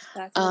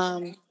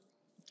 Exactly.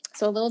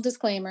 So a little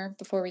disclaimer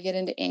before we get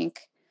into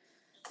ink.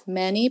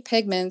 Many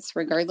pigments,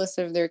 regardless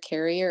of their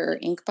carrier or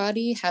ink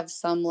body, have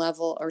some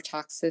level or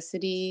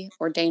toxicity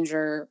or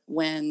danger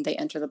when they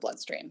enter the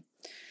bloodstream.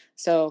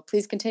 So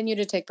please continue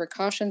to take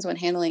precautions when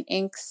handling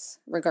inks,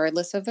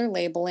 regardless of their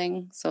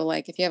labeling. So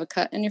like if you have a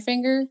cut in your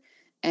finger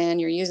and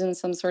you're using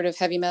some sort of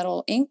heavy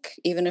metal ink,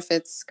 even if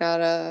it's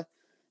got a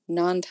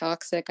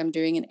non-toxic, I'm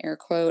doing an air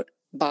quote,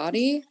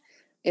 body,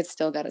 it's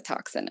still got a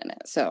toxin in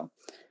it. So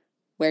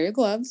wear your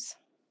gloves.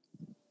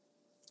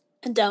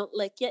 And don't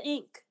lick your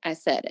ink. I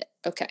said it.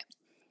 Okay.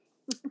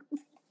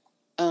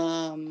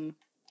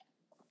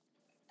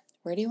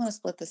 Where do you want to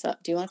split this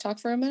up? Do you want to talk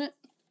for a minute?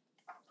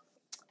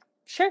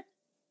 Sure.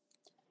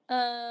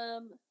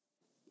 Well,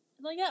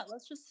 yeah,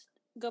 let's just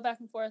go back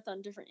and forth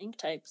on different ink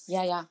types.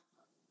 Yeah.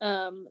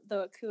 Though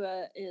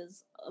Akua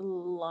is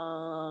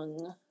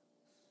long.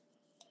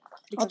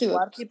 I'll do a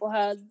lot of people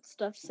had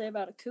stuff to say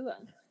about Akua.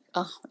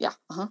 Oh, yeah.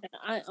 And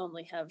I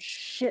only have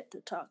shit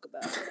to talk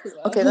about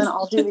Akua. Okay, then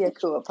I'll do the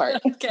Akua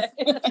part. Okay.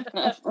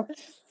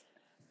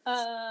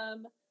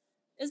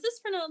 Is this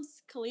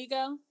pronounced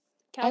Caligo?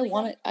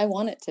 I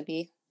want it to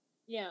be.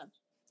 Yeah.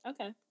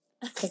 Okay.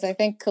 Because I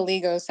think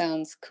Caligo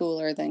sounds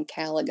cooler than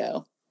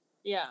Caligo.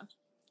 Yeah.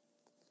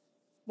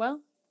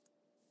 Well.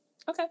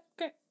 Okay,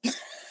 great.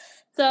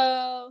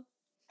 So,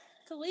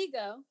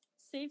 Caligo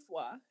Safe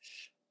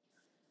Wash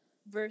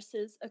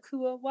versus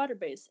Akua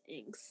water-based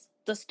inks.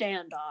 The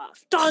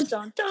standoff. Dun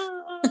dun dun.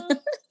 All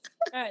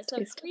right, so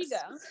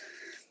Caligo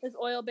is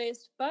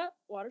oil-based but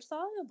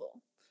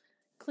water-soluble.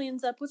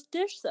 Cleans up with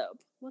dish soap.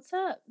 What's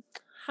up?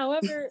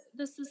 However,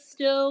 this is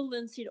still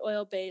linseed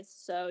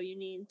oil-based, so you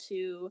need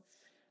to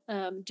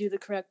do the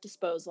correct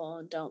disposal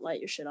and don't light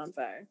your shit on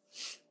fire.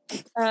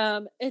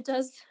 It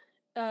does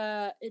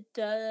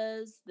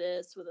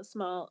this with a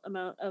small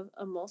amount of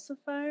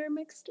emulsifier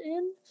mixed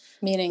in.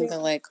 Meaning the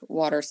like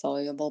water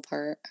soluble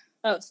part.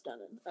 Oh,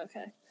 stunning.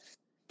 Okay.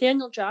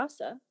 Daniel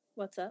Jassa,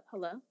 what's up?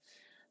 Hello.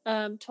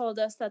 Told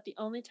us that the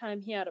only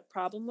time he had a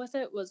problem with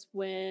it was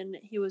when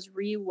he was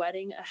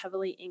re-wetting a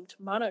heavily inked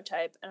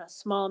monotype and a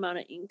small amount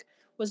of ink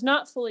was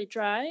not fully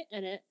dry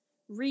and it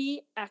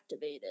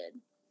reactivated.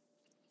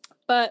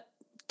 But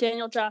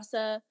Daniel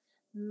Jassa,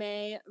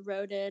 May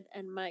Roded,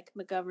 and Mike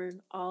McGovern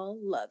all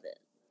love it.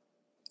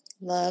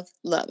 Love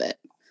it.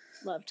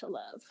 Love to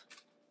love.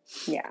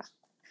 Yeah.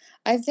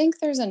 I think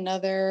I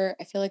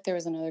feel like there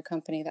was another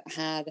company that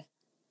had,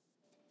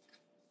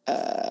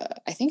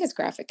 I think it's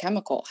Graphic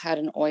Chemical, had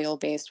an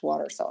oil-based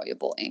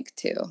water-soluble ink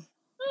too.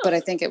 Oh. But I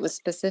think it was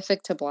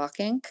specific to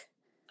block ink.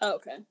 Oh,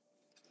 okay.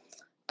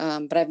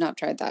 But I've not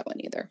tried that one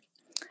either.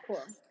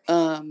 Cool.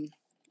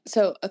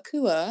 So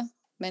Akua,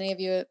 many of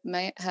you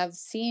might have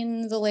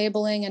seen the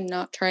labeling and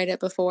not tried it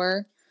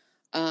before.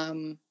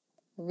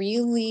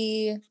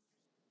 Really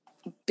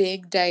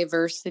big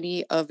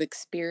diversity of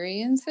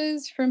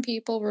experiences from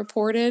people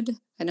reported.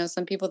 I know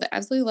some people that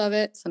absolutely love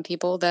it, some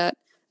people that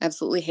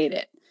absolutely hate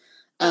it.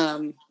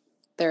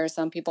 There are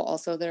some people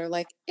also that are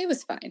like, it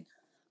was fine.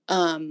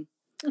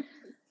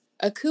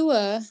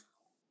 Akua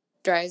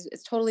dries,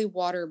 it's totally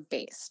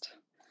water-based.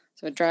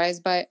 So it dries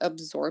by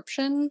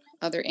absorption.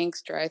 Other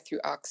inks dry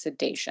through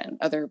oxidation,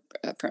 other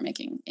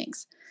printmaking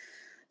inks.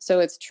 So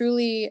it's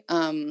truly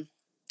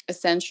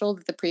essential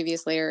that the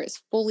previous layer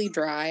is fully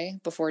dry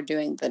before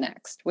doing the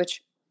next,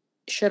 which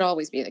should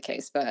always be the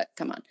case, but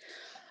come on.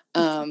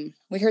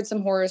 We heard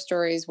some horror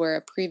stories where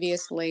a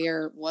previous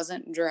layer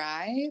wasn't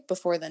dry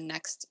before the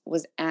next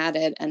was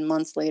added, and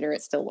months later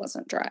it still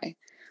wasn't dry,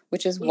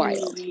 which is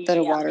wild that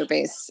a water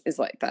base is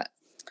like that.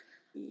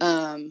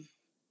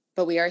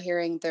 But we are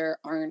hearing there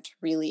aren't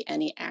really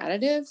any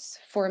additives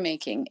for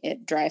making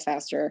it dry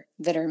faster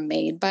that are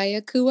made by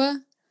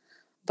Akua.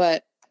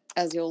 But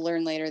as you'll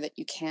learn later, that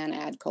you can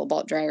add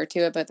cobalt dryer to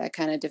it, but that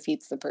kind of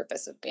defeats the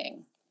purpose of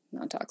being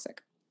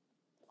non-toxic.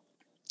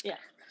 Yeah.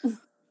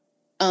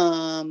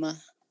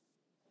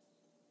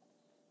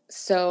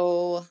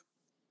 So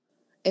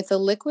it's a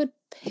liquid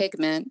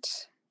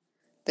pigment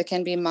that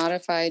can be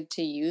modified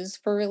to use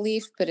for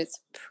relief, but it's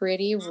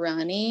pretty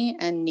runny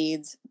and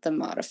needs the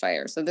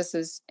modifier. So this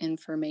is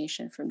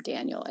information from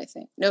Daniel, I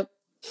think. Nope.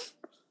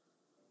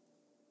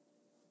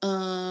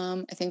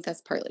 I think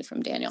that's partly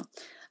from Daniel.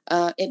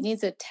 It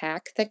needs a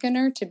tack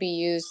thickener to be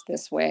used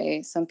this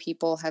way. Some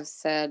people have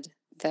said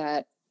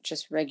that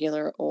just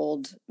regular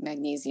old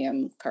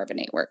magnesium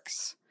carbonate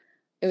works.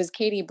 It was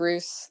Katie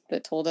Bruce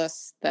that told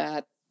us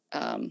that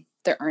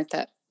there aren't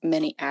that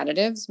many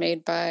additives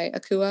made by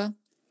Akua.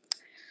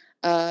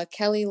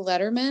 Kelly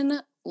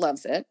Letterman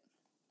loves it.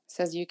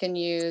 Says you can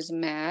use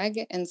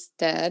mag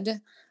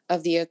instead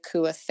of the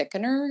Akua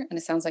thickener, and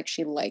it sounds like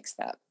she likes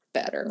that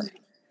better.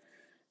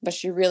 But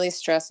she really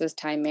stresses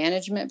time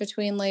management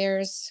between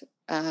layers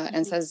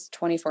and says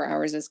 24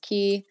 hours is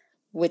key,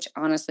 which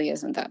honestly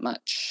isn't that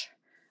much.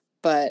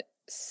 But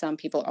some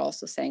people are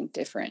also saying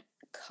different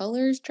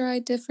colors dry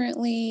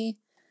differently.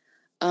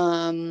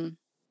 And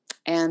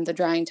the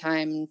drying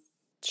time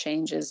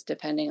changes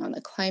depending on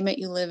the climate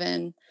you live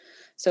in.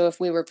 So if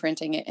we were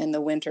printing it in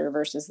the winter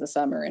versus the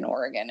summer in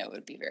Oregon, it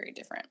would be very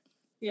different.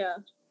 Yeah.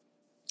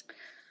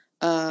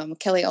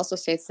 Kelly also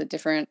states that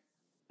different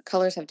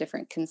colors have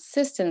different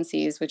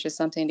consistencies, which is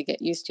something to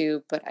get used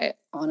to. But I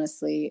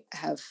honestly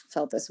have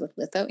felt this with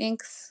litho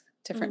inks,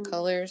 different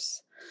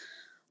colors.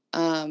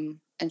 And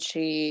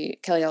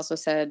Kelly also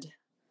said,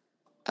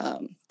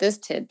 this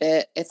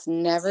tidbit, it's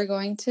never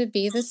going to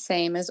be the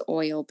same as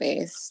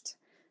oil-based.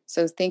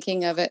 So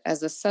thinking of it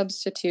as a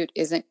substitute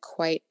isn't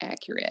quite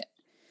accurate.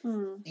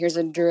 Here's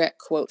a direct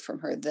quote from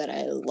her that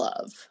I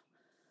love.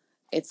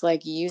 It's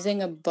like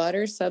using a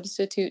butter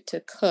substitute to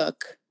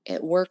cook.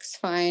 It works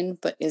fine,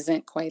 but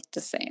isn't quite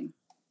the same.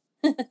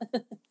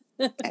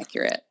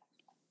 Accurate.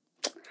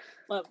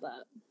 Love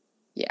that.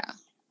 Yeah.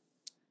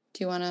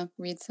 Do you want to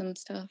read some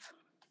stuff?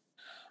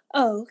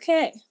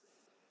 Okay.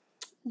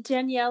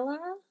 Daniela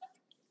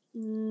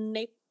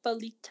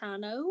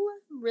Napolitano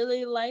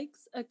really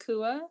likes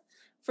Akua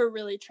for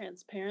really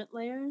transparent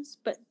layers,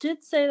 but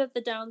did say that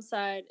the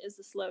downside is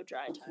the slow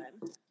dry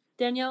time.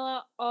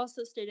 Daniela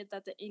also stated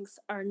that the inks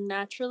are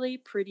naturally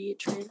pretty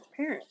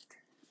transparent.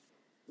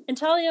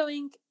 Intaglio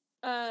ink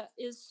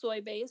is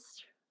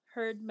soy-based.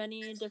 Heard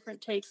many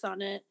different takes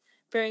on it,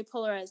 very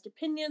polarized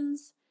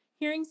opinions.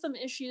 Hearing some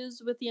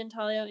issues with the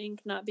Intaglio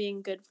ink not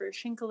being good for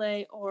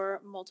Shinkale or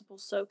multiple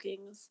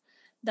soakings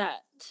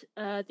that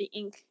the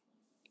ink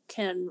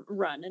can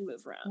run and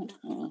move around.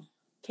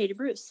 Katie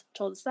Bruce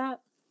told us that.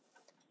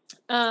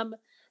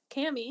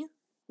 Cami,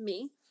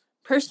 me,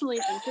 personally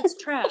think it's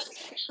trash.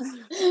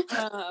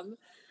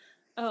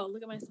 Oh,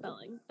 look at my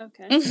spelling.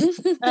 Okay.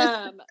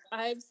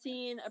 I've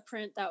seen a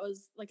print that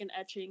was like an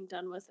etching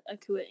done with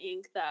Akua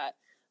ink that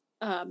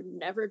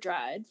never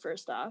dried,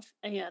 first off,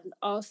 and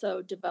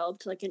also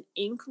developed like an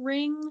ink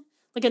ring,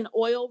 like an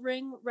oil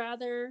ring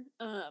rather.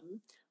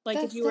 Like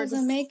that if you were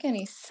doesn't make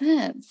any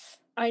sense.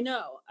 I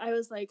know. I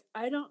was like,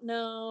 I don't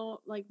know.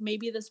 Like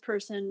maybe this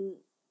person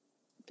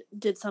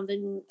did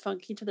something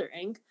funky to their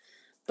ink,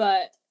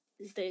 but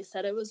they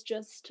said it was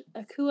just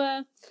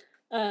Akua.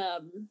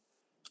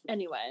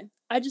 Anyway,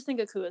 I just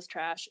think Akua is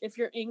trash. If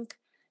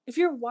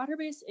your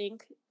water-based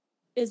ink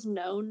is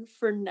known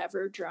for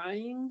never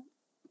drying,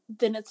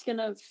 then it's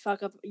gonna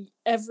fuck up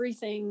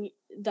everything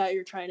that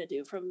you're trying to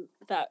do from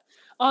that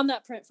on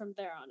that print from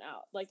there on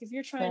out. Like if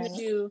you're trying to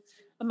do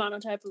a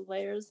monotype of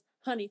layers,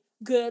 honey,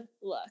 good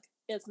luck.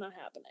 It's not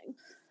happening.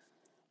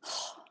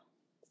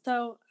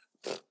 So,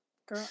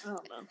 girl, I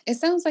don't know. It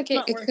sounds like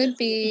it could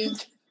be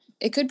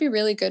it could be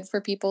really good for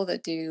people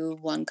that do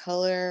one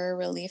color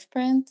relief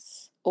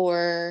prints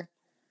or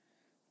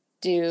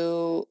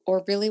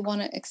really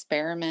want to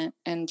experiment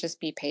and just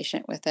be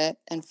patient with it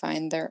and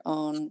find their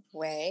own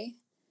way.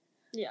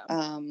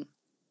 Yeah.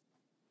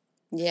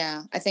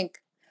 Yeah, I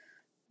think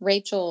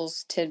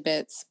Rachel's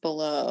tidbits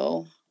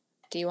below.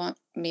 Do you want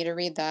me to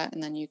read that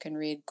and then you can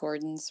read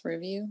Gordon's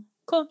review?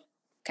 Cool.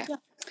 Okay. Yeah.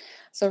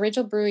 So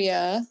Rachel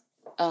Bruya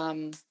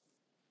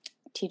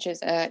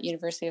teaches at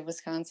University of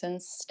Wisconsin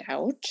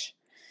Stout,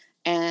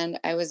 and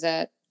I was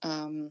at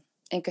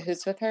in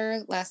cahoots with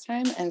her last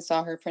time and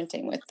saw her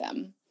printing with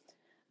them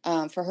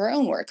for her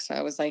own work.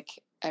 So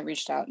I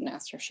reached out and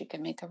asked her if she could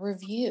make a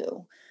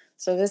review.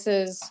 So this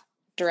is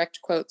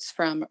direct quotes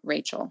from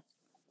Rachel.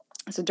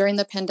 So during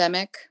the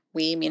pandemic,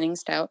 we, meaning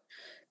Stout,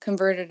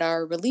 converted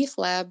our relief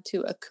lab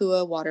to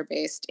Akua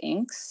water-based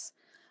inks.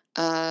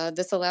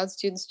 This allowed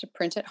students to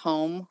print at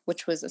home,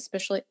 which was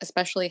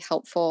especially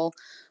helpful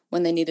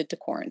when they needed to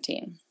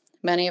quarantine.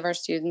 Many of our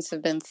students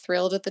have been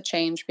thrilled at the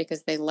change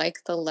because they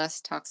like the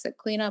less toxic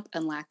cleanup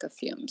and lack of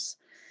fumes.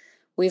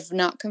 We've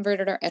not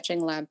converted our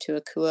etching lab to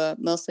Akua,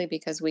 mostly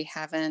because we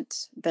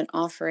haven't been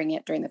offering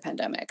it during the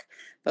pandemic,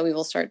 but we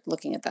will start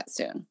looking at that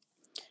soon.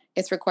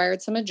 It's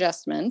required some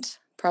adjustment,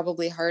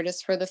 probably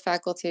hardest for the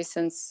faculty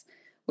since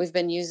we've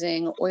been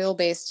using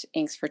oil-based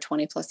inks for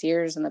 20 plus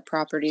years and the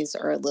properties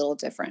are a little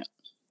different.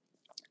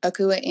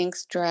 Akua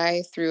inks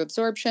dry through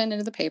absorption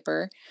into the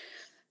paper.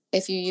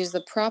 If you use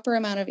the proper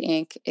amount of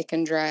ink, it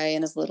can dry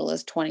in as little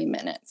as 20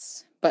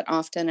 minutes, but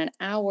often an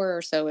hour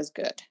or so is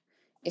good.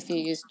 If you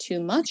use too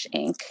much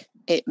ink,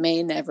 it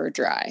may never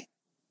dry,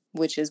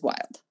 which is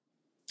wild.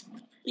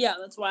 Yeah,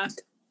 that's whack.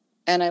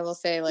 And I will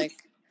say, like,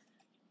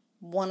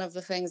 one of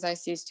the things I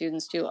see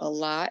students do a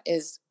lot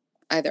is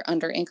either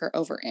under ink or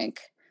over ink.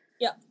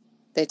 Yeah.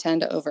 They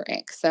tend to over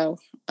ink. So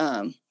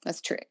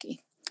that's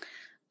tricky.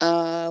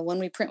 When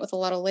we print with a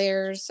lot of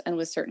layers and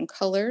with certain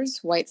colors,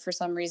 white for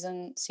some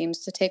reason seems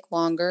to take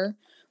longer.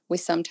 We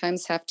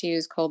sometimes have to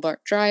use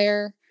Cobalt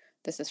dryer.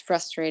 This is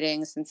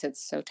frustrating since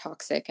it's so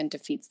toxic and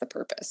defeats the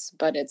purpose,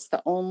 but it's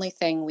the only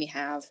thing we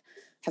have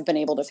been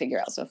able to figure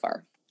out so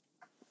far.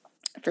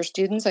 For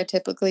students, I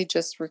typically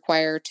just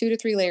require 2 to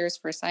 3 layers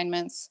for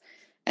assignments,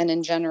 and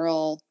in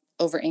general,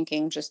 over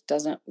inking just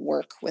doesn't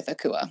work with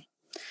Akua.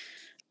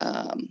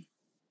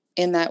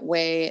 In that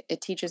way,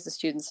 it teaches the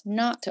students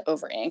not to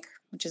over ink,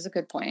 which is a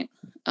good point,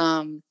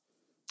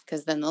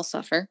 because then they'll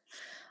suffer.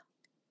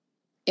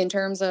 In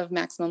terms of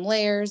maximum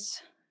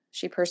layers,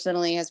 she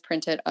personally has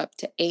printed up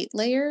to 8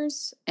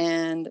 layers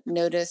and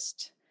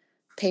noticed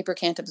paper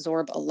can't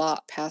absorb a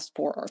lot past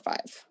 4 or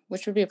 5,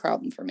 which would be a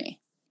problem for me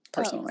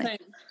personally. Oh, same.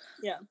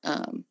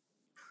 Yeah.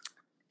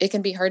 It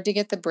can be hard to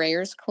get the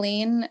brayers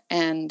clean,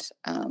 and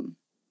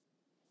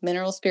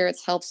Mineral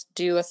Spirits helps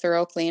do a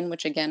thorough clean,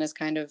 which again is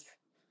kind of,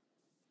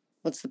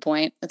 what's the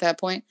point at that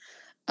point?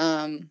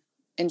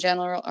 In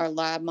general, our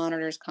lab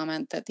monitors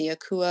comment that the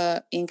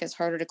Akua ink is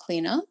harder to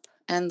clean up,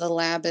 and the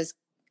lab is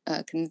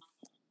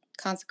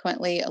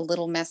consequently a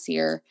little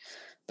messier,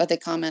 but they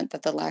comment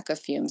that the lack of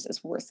fumes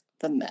is worth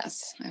the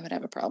mess. I would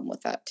have a problem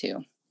with that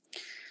too.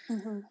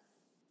 Mm-hmm.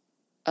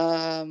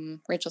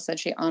 Rachel said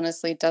she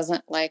honestly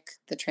doesn't like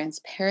the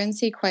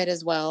transparency quite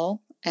as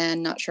well,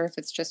 and not sure if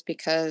it's just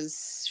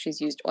because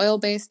she's used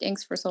oil-based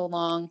inks for so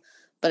long,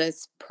 but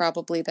it's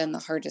probably been the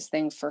hardest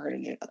thing for her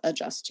to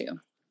adjust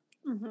to.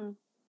 Mm-hmm.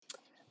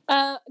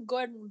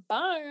 Gordon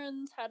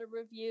Barnes had a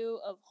review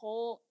of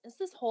Is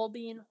this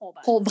Holbein?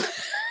 Holbein.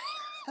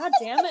 God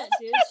damn it,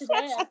 dude!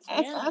 Today I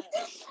can't.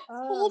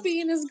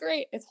 Holbein is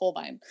great. It's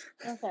Holbein.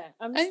 Okay,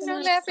 I'm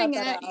not laughing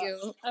at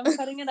you. I'm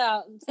cutting it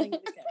out and saying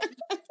it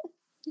again.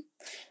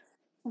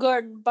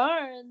 Gordon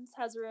Barnes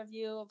has a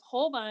review of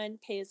Holbein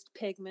paste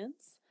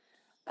pigments.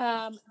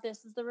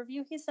 This is the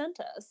review he sent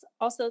us.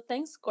 Also,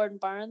 thanks, Gordon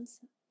Barnes.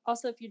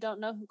 Also, if you don't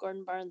know who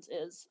Gordon Barnes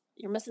is,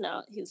 you're missing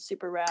out. He's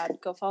super rad.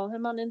 Go follow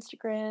him on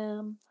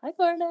Instagram. Hi,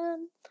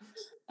 Gordon.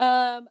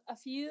 A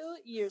few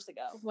years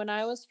ago, when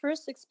I was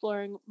first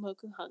exploring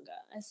Mokuhanga,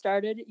 I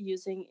started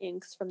using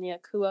inks from the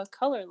Akua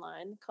color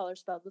line, color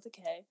spelled with a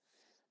K,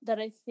 that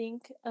I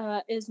think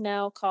is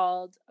now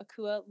called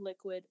Akua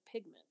Liquid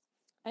Pigment.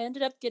 I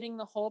ended up getting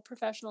the whole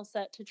professional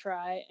set to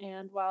try,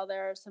 and while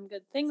there are some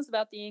good things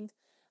about the ink,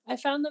 I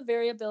found the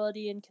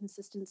variability and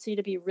consistency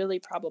to be really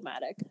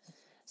problematic.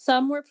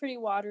 Some were pretty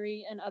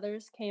watery, and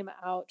others came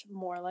out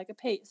more like a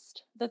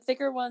paste. The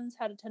thicker ones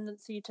had a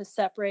tendency to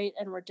separate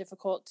and were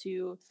difficult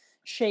to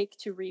shake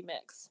to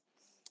remix.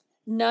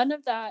 None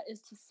of that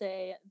is to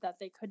say that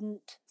they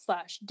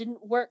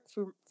didn't work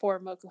for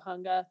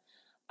Mokuhanga.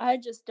 I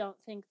just don't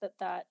think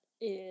that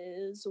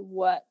is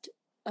what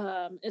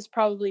is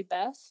probably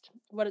best,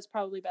 what it's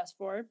probably best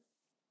for.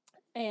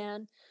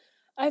 And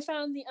I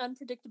found the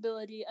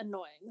unpredictability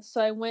annoying,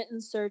 so I went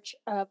in search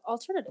of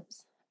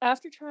alternatives.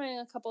 After trying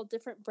a couple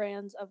different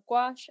brands of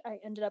gouache, I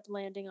ended up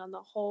landing on the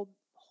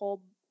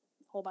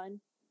Holbein.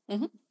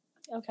 Mm-hmm.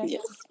 Okay.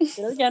 Yes.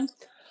 Do it again.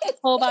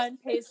 Holbein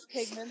paste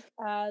pigment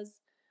as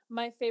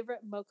my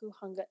favorite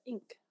Mokuhanga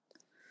ink.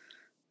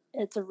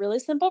 It's a really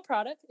simple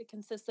product. It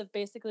consists of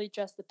basically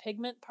just the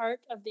pigment part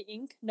of the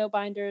ink, no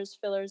binders,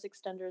 fillers,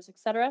 extenders,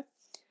 etc.,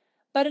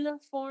 but in a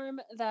form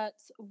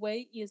that's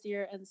way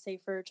easier and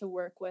safer to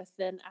work with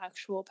than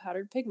actual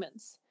powdered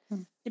pigments.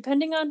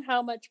 Depending on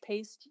how much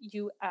paste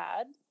you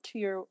add to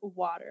your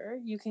water,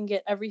 you can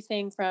get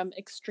everything from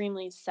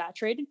extremely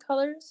saturated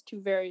colors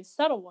to very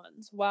subtle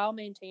ones while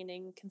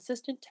maintaining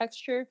consistent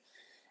texture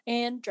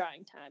and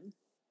drying time.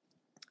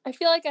 I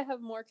feel like I have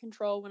more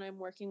control when I'm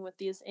working with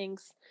these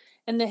inks,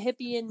 and the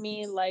hippie in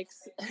me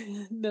likes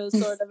the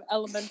sort of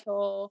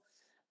elemental,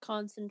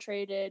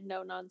 concentrated,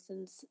 no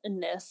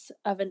nonsense-ness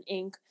of an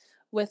ink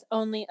with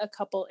only a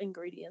couple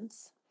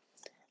ingredients.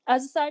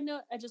 As a side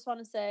note, I just want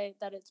to say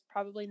that it's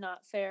probably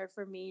not fair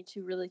for me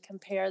to really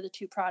compare the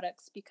two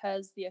products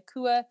because the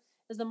Akua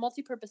is a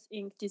multi-purpose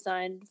ink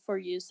designed for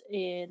use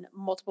in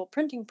multiple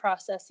printing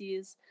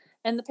processes,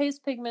 and the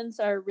paste pigments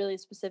are really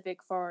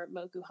specific for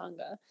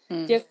Mokuhanga.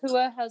 The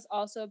Akua has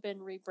also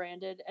been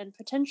rebranded and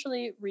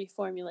potentially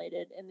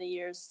reformulated in the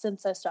years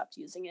since I stopped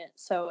using it,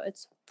 so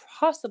it's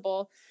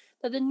possible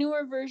that the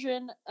newer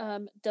version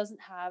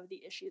doesn't have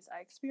the issues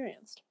I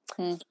experienced.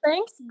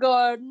 Thanks,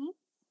 Gordon.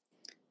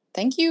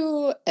 Thank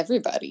you,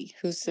 everybody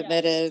who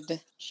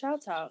submitted.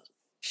 Shouts out.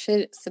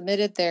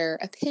 Submitted their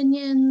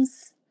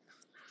opinions,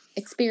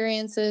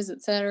 experiences,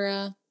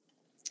 etc.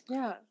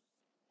 Yeah.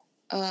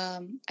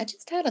 I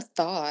just had a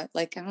thought.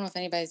 Like, I don't know if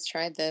anybody's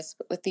tried this,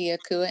 but with the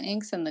Akua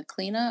inks and the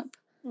cleanup,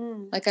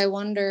 like, I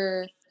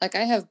wonder. Like,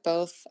 I have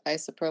both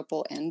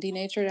isopropyl and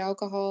denatured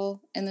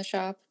alcohol in the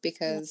shop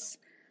because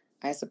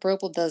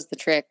isopropyl does the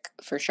trick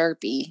for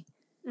Sharpie.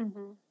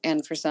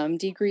 And for some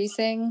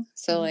degreasing.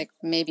 So, like,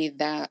 maybe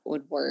that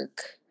would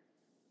work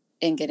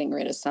in getting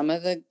rid of some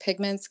of the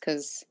pigments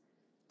because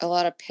a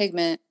lot of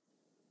pigment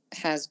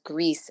has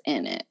grease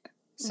in it.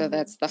 So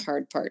that's the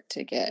hard part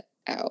to get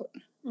out.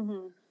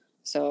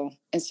 So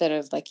instead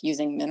of, like,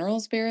 using mineral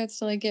spirits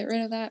to, like, get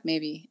rid of that,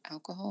 maybe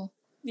alcohol.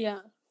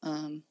 Yeah.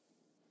 An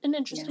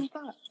interesting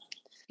thought.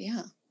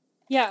 Yeah.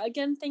 Yeah,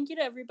 again, thank you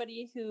to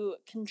everybody who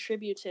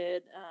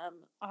contributed.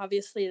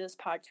 Obviously, this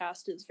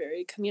podcast is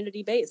very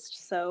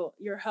community-based, so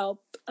your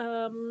help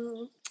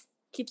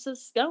keeps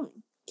us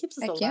going,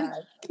 keeps us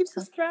alive, keeps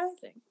us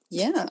thriving.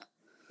 Yeah.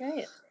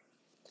 Great.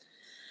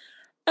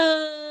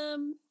 I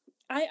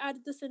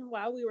added this in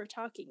while we were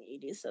talking,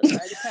 Edie, so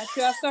sorry to catch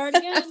you off guard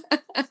again.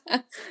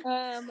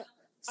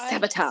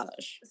 Saboteur.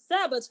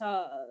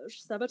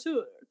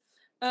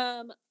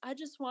 I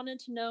just wanted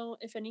to know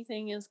if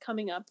anything is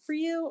coming up for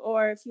you,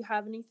 or if you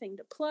have anything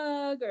to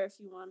plug, or if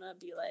you want to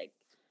be like,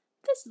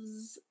 this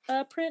is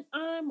a print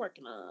I'm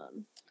working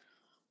on.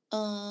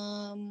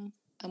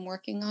 I'm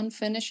working on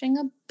finishing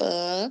a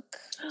book,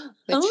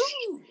 which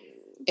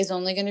is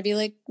only going to be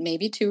like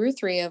maybe 2 or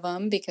 3 of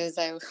them because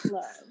I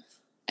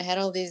had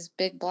all these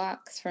big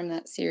blocks from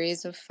that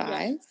series of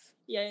 5.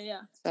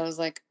 Yeah. So I was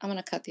like, I'm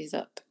going to cut these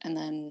up, and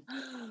then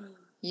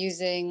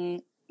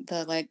using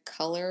the, like,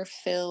 color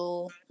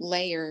fill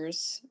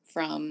layers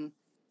from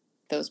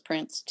those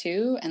prints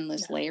too, and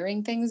just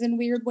layering things in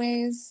weird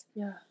ways.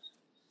 Yeah.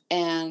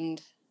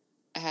 And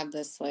I have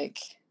this, like,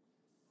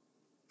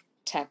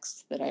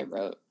 text that I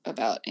wrote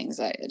about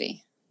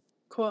anxiety.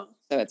 Cool.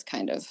 So it's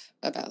kind of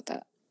about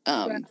that.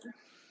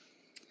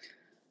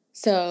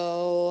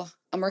 So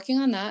I'm working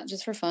on that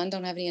just for fun.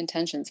 Don't have any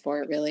intentions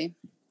for it, really.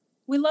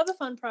 We love a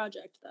fun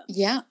project, though.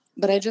 Yeah,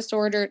 but I just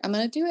ordered. I'm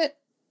going to do it.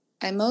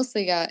 I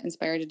mostly got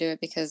inspired to do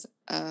it because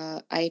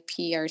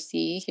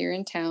IPRC here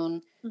in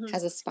town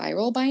has a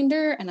spiral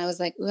binder, and I was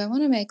like, ooh, I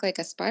want to make, like,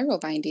 a spiral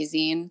bindy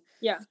zine.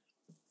 Yeah.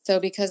 So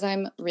because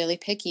I'm really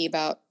picky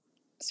about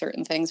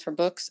certain things for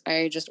books,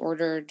 I just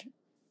ordered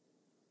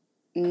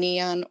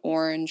neon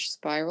orange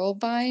spiral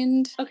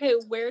bind. Okay,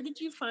 where did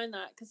you find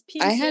that? Because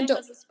PCA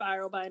has a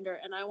spiral binder,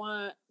 and I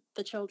want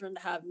the children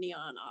to have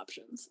neon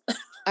options.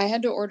 I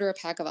had to order a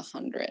pack of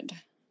 100.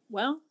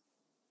 Well.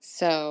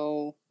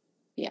 So,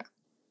 yeah.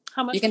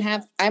 How much? You can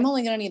have. I'm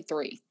only gonna need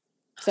 3,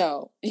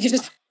 so you can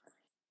just.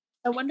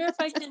 I wonder if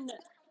I can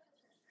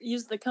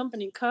use the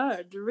company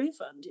card to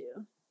refund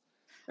you,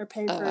 or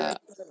pay for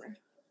whatever.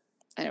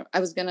 I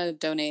was gonna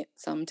donate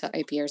some to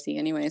IPRC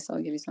anyway, so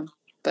I'll give you some.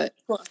 But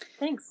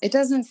thanks. It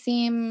doesn't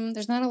seem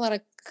there's not a lot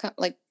of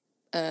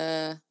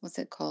what's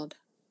it called?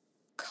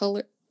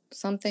 Color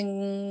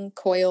something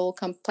coil.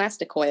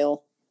 Plastic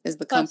Coil is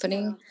the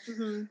company.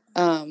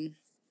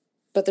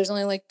 But there's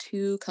only like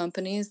 2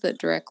 companies that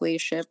directly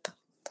ship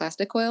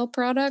Plastic Coil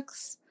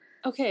products.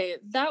 Okay,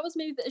 that was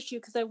maybe the issue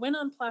because I went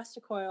on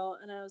Plastic Coil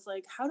and I was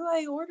like, how do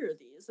I order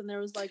these? And there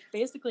was, like,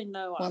 basically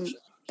no option.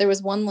 There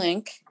was one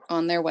link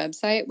on their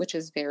website, which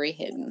is very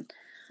hidden.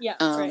 Yeah,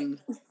 right.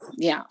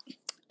 Yeah.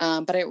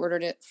 But I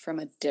ordered it from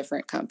a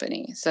different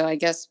company. So I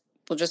guess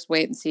we'll just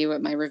wait and see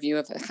what my review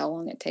of how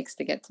long it takes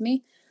to get to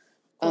me.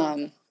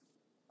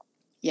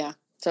 Yeah.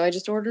 So I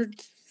just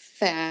ordered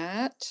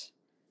that.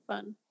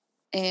 Fun.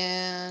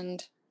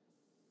 And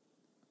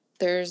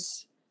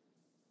there's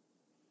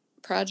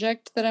a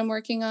project that I'm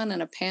working on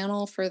and a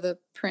panel for the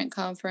print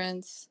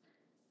conference.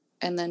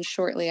 And then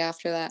shortly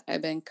after that,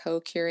 I've been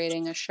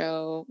co-curating a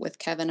show with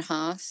Kevin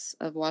Haas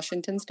of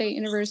Washington State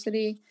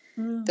University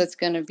that's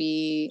going to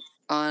be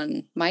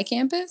on my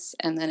campus,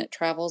 and then it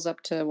travels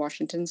up to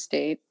Washington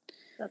State.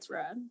 That's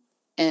rad.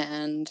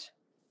 And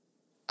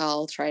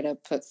I'll try to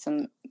put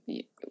some.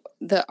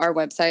 Our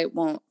website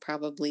won't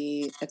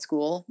probably at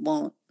school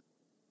won't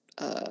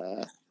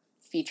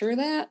feature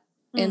that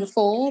in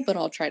full, but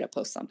I'll try to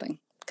post something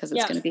because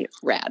it's going to be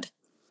rad.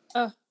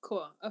 Oh,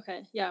 cool.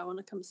 Okay. Yeah, I want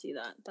to come see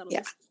that. That'll be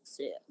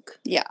sick.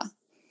 Yeah.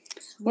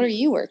 What are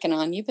you working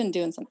on? You've been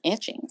doing some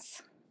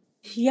etchings.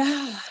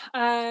 Yeah.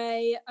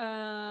 I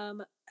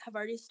have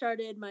already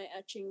started my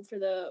etching for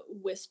the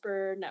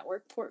Whisper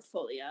Network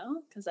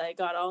portfolio because I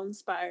got all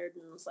inspired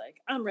and was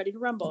like, I'm ready to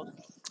rumble.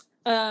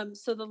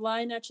 So the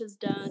line etch is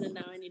done, and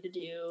now I need to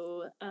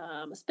do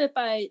a spit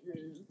bite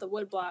and the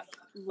woodblock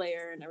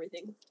layer and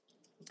everything.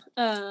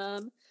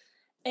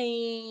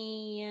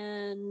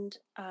 And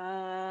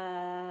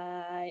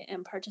I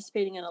am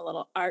participating in a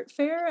little art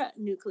fair at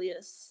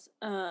Nucleus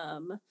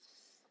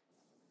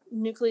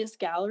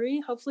Gallery.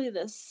 Hopefully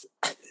this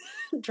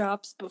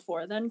drops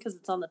before then because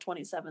it's on the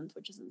 27th,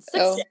 which is in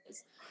 6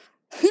 days.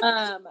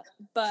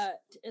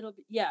 But it'll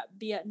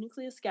be at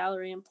Nucleus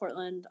Gallery in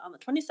Portland on the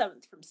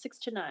 27th from 6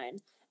 to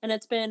 9. And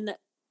it's been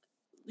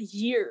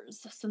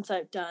years since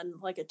I've done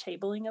like a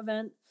tabling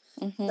event.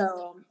 Mm-hmm.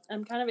 So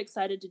I'm kind of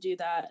excited to do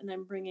that. And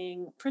I'm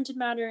bringing printed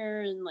matter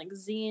and like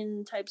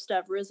zine type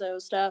stuff, Rizzo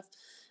stuff,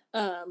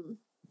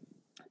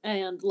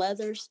 and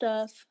leather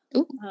stuff.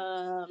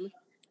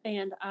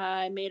 And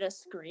I made a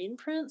screen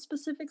print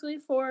specifically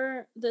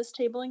for this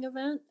tabling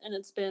event. And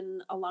it's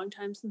been a long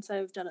time since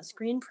I've done a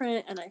screen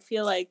print. And I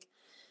feel like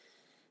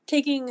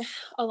taking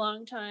a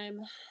long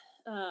time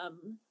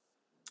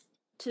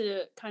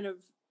to kind of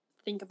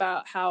think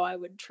about how I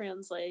would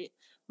translate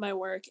my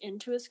work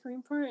into a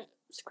screen print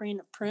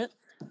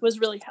was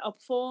really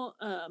helpful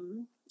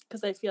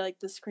because I feel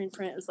like the screen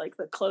print is like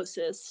the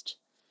closest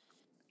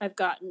I've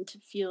gotten to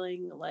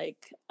feeling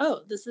like,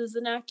 oh, this is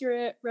an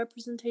accurate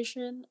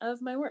representation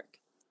of my work.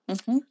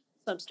 Mm-hmm. So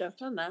I'm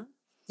stoked on that.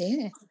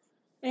 Yeah.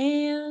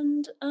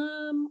 And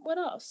what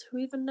else? Who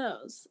even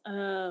knows?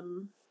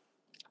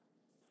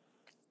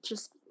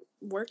 Just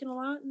working a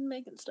lot and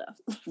making stuff.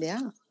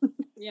 Yeah.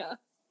 Yeah.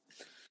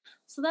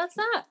 So that's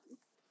that.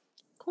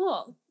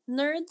 Cool.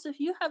 Nerds, if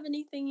you have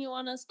anything you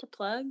want us to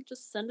plug,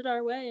 just send it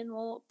our way and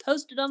we'll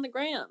post it on the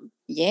gram.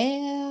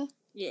 Yeah.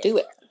 Do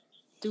it.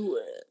 Do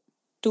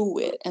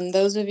it. And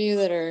those of you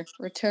that are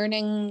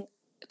returning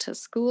to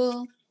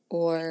school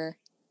or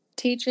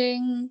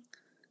teaching,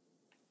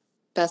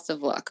 best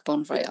of luck.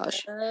 Bon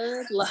voyage.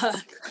 Good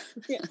luck.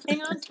 Yeah,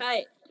 hang on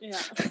tight.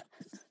 Yeah.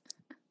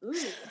 Ooh.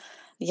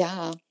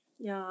 Yeah.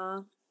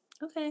 Yeah.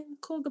 Okay,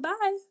 cool.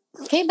 Goodbye.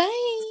 Okay,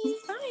 bye.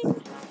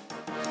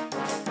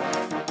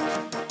 Bye.